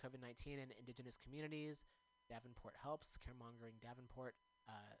 Webinar on COVID-19 and Indigenous Communities, Davenport Helps, Caremongering Davenport,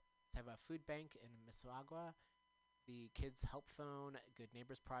 Seva Food Bank in Mississauga, the Kids Help Phone, Good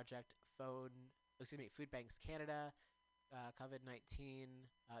Neighbors Project, Food Banks Canada, COVID-19,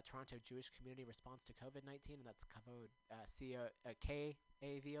 Toronto Jewish Community Response to COVID-19, and that's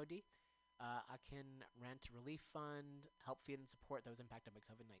KAVOD. Akin Rent Relief Fund, help feed and support those impacted by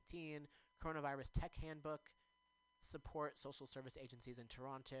COVID-19, Coronavirus Tech Handbook, support social service agencies in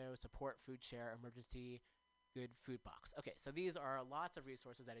Toronto, support Food Share, Emergency Good Food Box. Okay, so these are lots of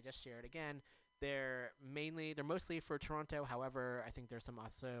resources that I just shared. Again, they're mostly for Toronto. However, I think there's some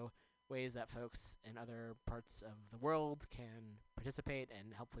also ways that folks in other parts of the world can participate,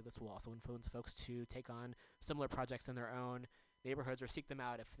 and hopefully this will also influence folks to take on similar projects in their own neighborhoods or seek them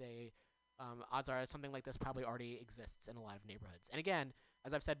out if they, odds are something like this probably already exists in a lot of neighborhoods. And again,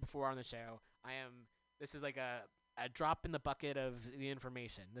 as I've said before on the show, this is like a drop in the bucket of the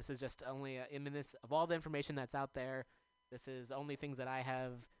information. This is just only of all the information that's out there, this is only things that I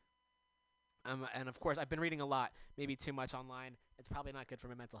have. And of course, I've been reading a lot, maybe too much online. It's probably not good for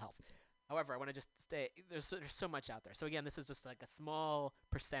my mental health. However, I want to just there's so much out there. So again, this is just like a small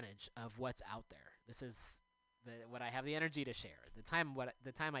percentage of what's out there. This is what I have the energy to share, the time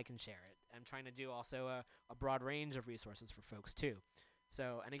I can share it. I'm trying to do also a broad range of resources for folks too.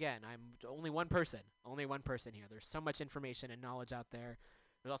 So, and again, I'm only one person here. There's so much information and knowledge out there.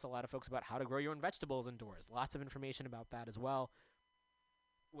 There's also a lot of folks about how to grow your own vegetables indoors. Lots of information about that as well.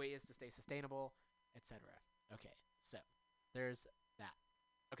 Ways to stay sustainable, etc. Okay, so there's that.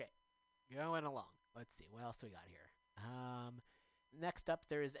 Okay, going along. Let's see, what else do we got here? Next up,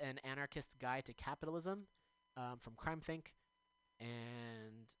 there is an Anarchist Guide to Capitalism from CrimeThink.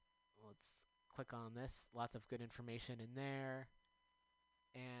 And let's click on this. Lots of good information in there.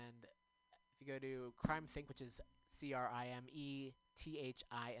 And if you go to CrimeThink, which is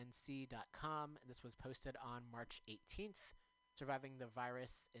CrimeThinc.com, this was posted on March 18th. Surviving the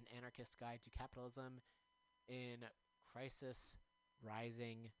Virus, an Anarchist Guide to Capitalism in Crisis,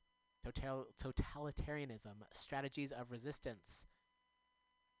 Rising, Totalitarianism, Strategies of Resistance.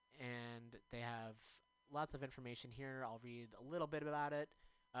 And they have lots of information here. I'll read a little bit about it.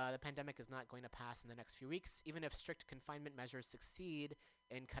 The pandemic is not going to pass in the next few weeks. Even if strict confinement measures succeed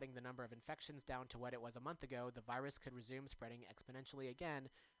in cutting the number of infections down to what it was a month ago, the virus could resume spreading exponentially again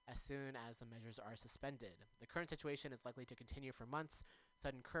as soon as the measures are suspended. The current situation is likely to continue for months.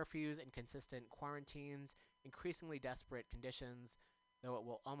 Sudden curfews, inconsistent quarantines, increasingly desperate conditions, though it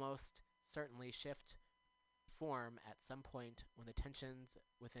will almost certainly shift form at some point when the tensions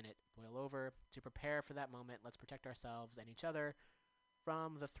within it boil over. To prepare for that moment, let's protect ourselves and each other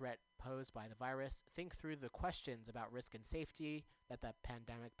from the threat posed by the virus, think through the questions about risk and safety that the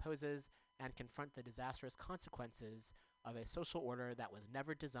pandemic poses, and confront the disastrous consequences of a social order that was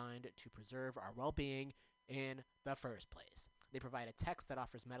never designed to preserve our well-being in the first place. They provide a text that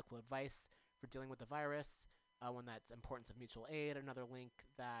offers medical advice for dealing with the virus, one that's importance of mutual aid, another link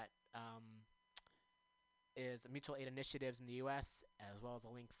that is mutual aid initiatives in the U.S., as well as a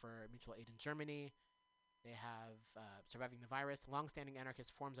link for mutual aid in Germany. They have Surviving the Virus. Long-standing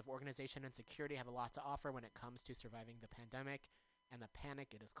anarchist forms of organization and security have a lot to offer when it comes to surviving the pandemic and the panic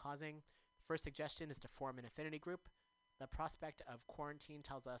it is causing. First suggestion is to form an affinity group. The prospect of quarantine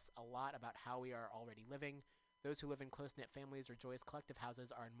tells us a lot about how we are already living. Those who live in close-knit families or joyous collective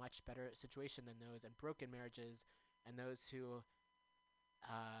houses are in much better situation than those in broken marriages, and those who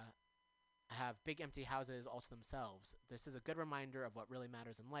have big empty houses also themselves. This is a good reminder of what really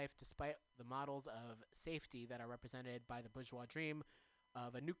matters in life, despite the models of safety that are represented by the bourgeois dream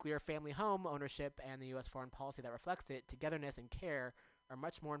of a nuclear family home ownership and the U.S. foreign policy that reflects it. Togetherness and care are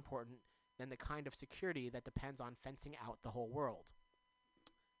much more important than the kind of security that depends on fencing out the whole world.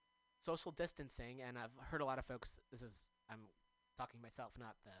 Social distancing, and I've heard a lot of folks, I'm talking myself,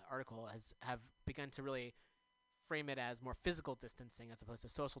 not the article, have begun to really frame it as more physical distancing as opposed to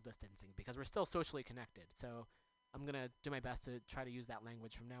social distancing, because we're still socially connected. So I'm going to do my best to try to use that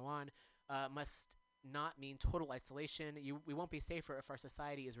language from now on. Must not mean total isolation. We won't be safer if our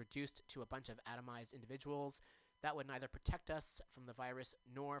society is reduced to a bunch of atomized individuals. That would neither protect us from the virus,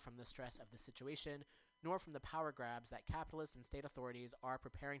 nor from the stress of the situation, nor from the power grabs that capitalists and state authorities are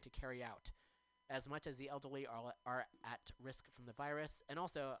preparing to carry out. As much as the elderly are at risk from the virus. And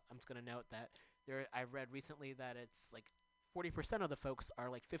also, I'm just going to note that I've read recently that it's like 40% of the folks are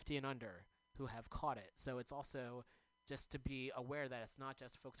like 50 and under who have caught it. So it's also just to be aware that it's not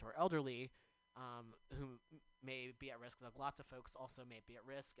just folks who are elderly who may be at risk. Like lots of folks also may be at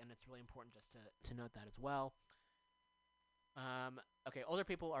risk, and it's really important just to note that as well. Okay, older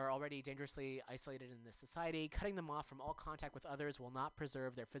people are already dangerously isolated in this society. Cutting them off from all contact with others will not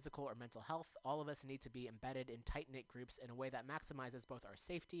preserve their physical or mental health. All of us need to be embedded in tight-knit groups in a way that maximizes both our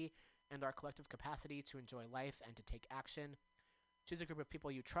safety and our collective capacity to enjoy life and to take action. Choose a group of people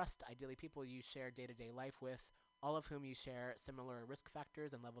you trust, ideally people you share day-to-day life with, all of whom you share similar risk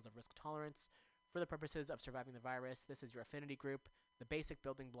factors and levels of risk tolerance. For the purposes of surviving the virus, this is your affinity group, the basic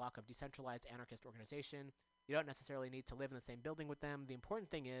building block of decentralized anarchist organization. You don't necessarily need to live in the same building with them. The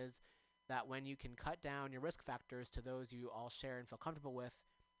important thing is that when you can cut down your risk factors to those you all share and feel comfortable with,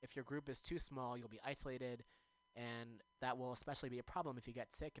 if your group is too small, you'll be isolated, and that will especially be a problem if you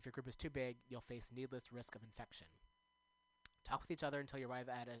get sick. If your group is too big, you'll face needless risk of infection. Talk with each other until you arrive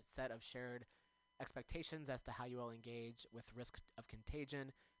at a set of shared expectations as to how you will engage with risk of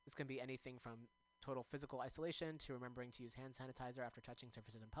contagion. This can be anything from total physical isolation to remembering to use hand sanitizer after touching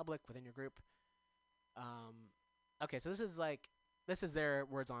surfaces in public within your group. Okay, so this is their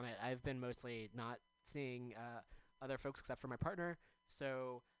words on it. I've been mostly not seeing other folks except for my partner,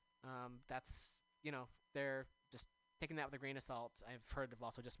 so that's, they're just taking that with a grain of salt. I've heard of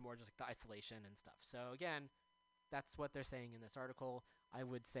also just more just like the isolation and stuff. So again, that's what they're saying in this article. I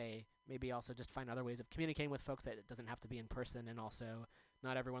would say maybe also just find other ways of communicating with folks that it doesn't have to be in person, and also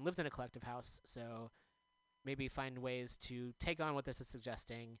not everyone lives in a collective house, so maybe find ways to take on what this is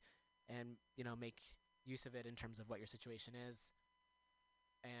suggesting and, make use of it in terms of what your situation is.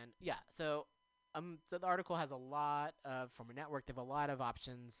 And yeah, so the article has a lot of, from a network, they have a lot of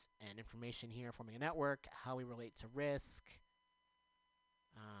options and information here. Forming a network, how we relate to risk,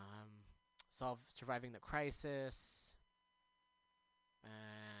 surviving the crisis,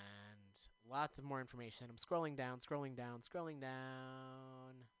 and lots of more information. I'm scrolling down.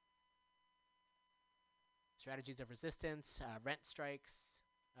 Strategies of resistance, rent strikes.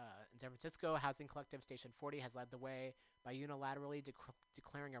 In San Francisco, Housing Collective Station 40 has led the way by unilaterally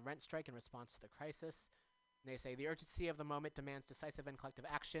declaring a rent strike in response to the crisis. And they say, the urgency of the moment demands decisive and collective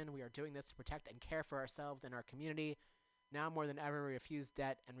action. We are doing this to protect and care for ourselves and our community. Now more than ever, we refuse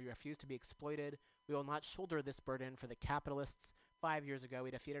debt and we refuse to be exploited. We will not shoulder this burden for the capitalists. 5 years ago,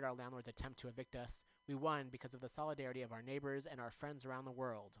 we defeated our landlord's attempt to evict us. We won because of the solidarity of our neighbors and our friends around the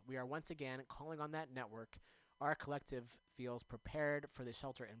world. We are once again calling on that network. Our collective feels prepared for the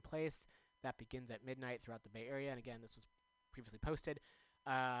shelter in place that begins at midnight throughout the Bay Area. And again, this was previously posted.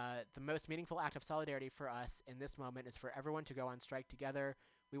 The most meaningful act of solidarity for us in this moment is for everyone to go on strike together.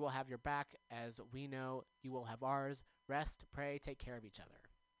 We will have your back as we know you will have ours. Rest, pray, take care of each other.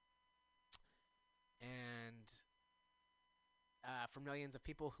 And for millions of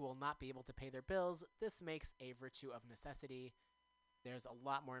people who will not be able to pay their bills, this makes a virtue of necessity. There's a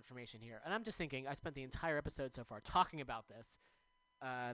lot more information here. And I'm just thinking, I spent the entire episode so far talking about this.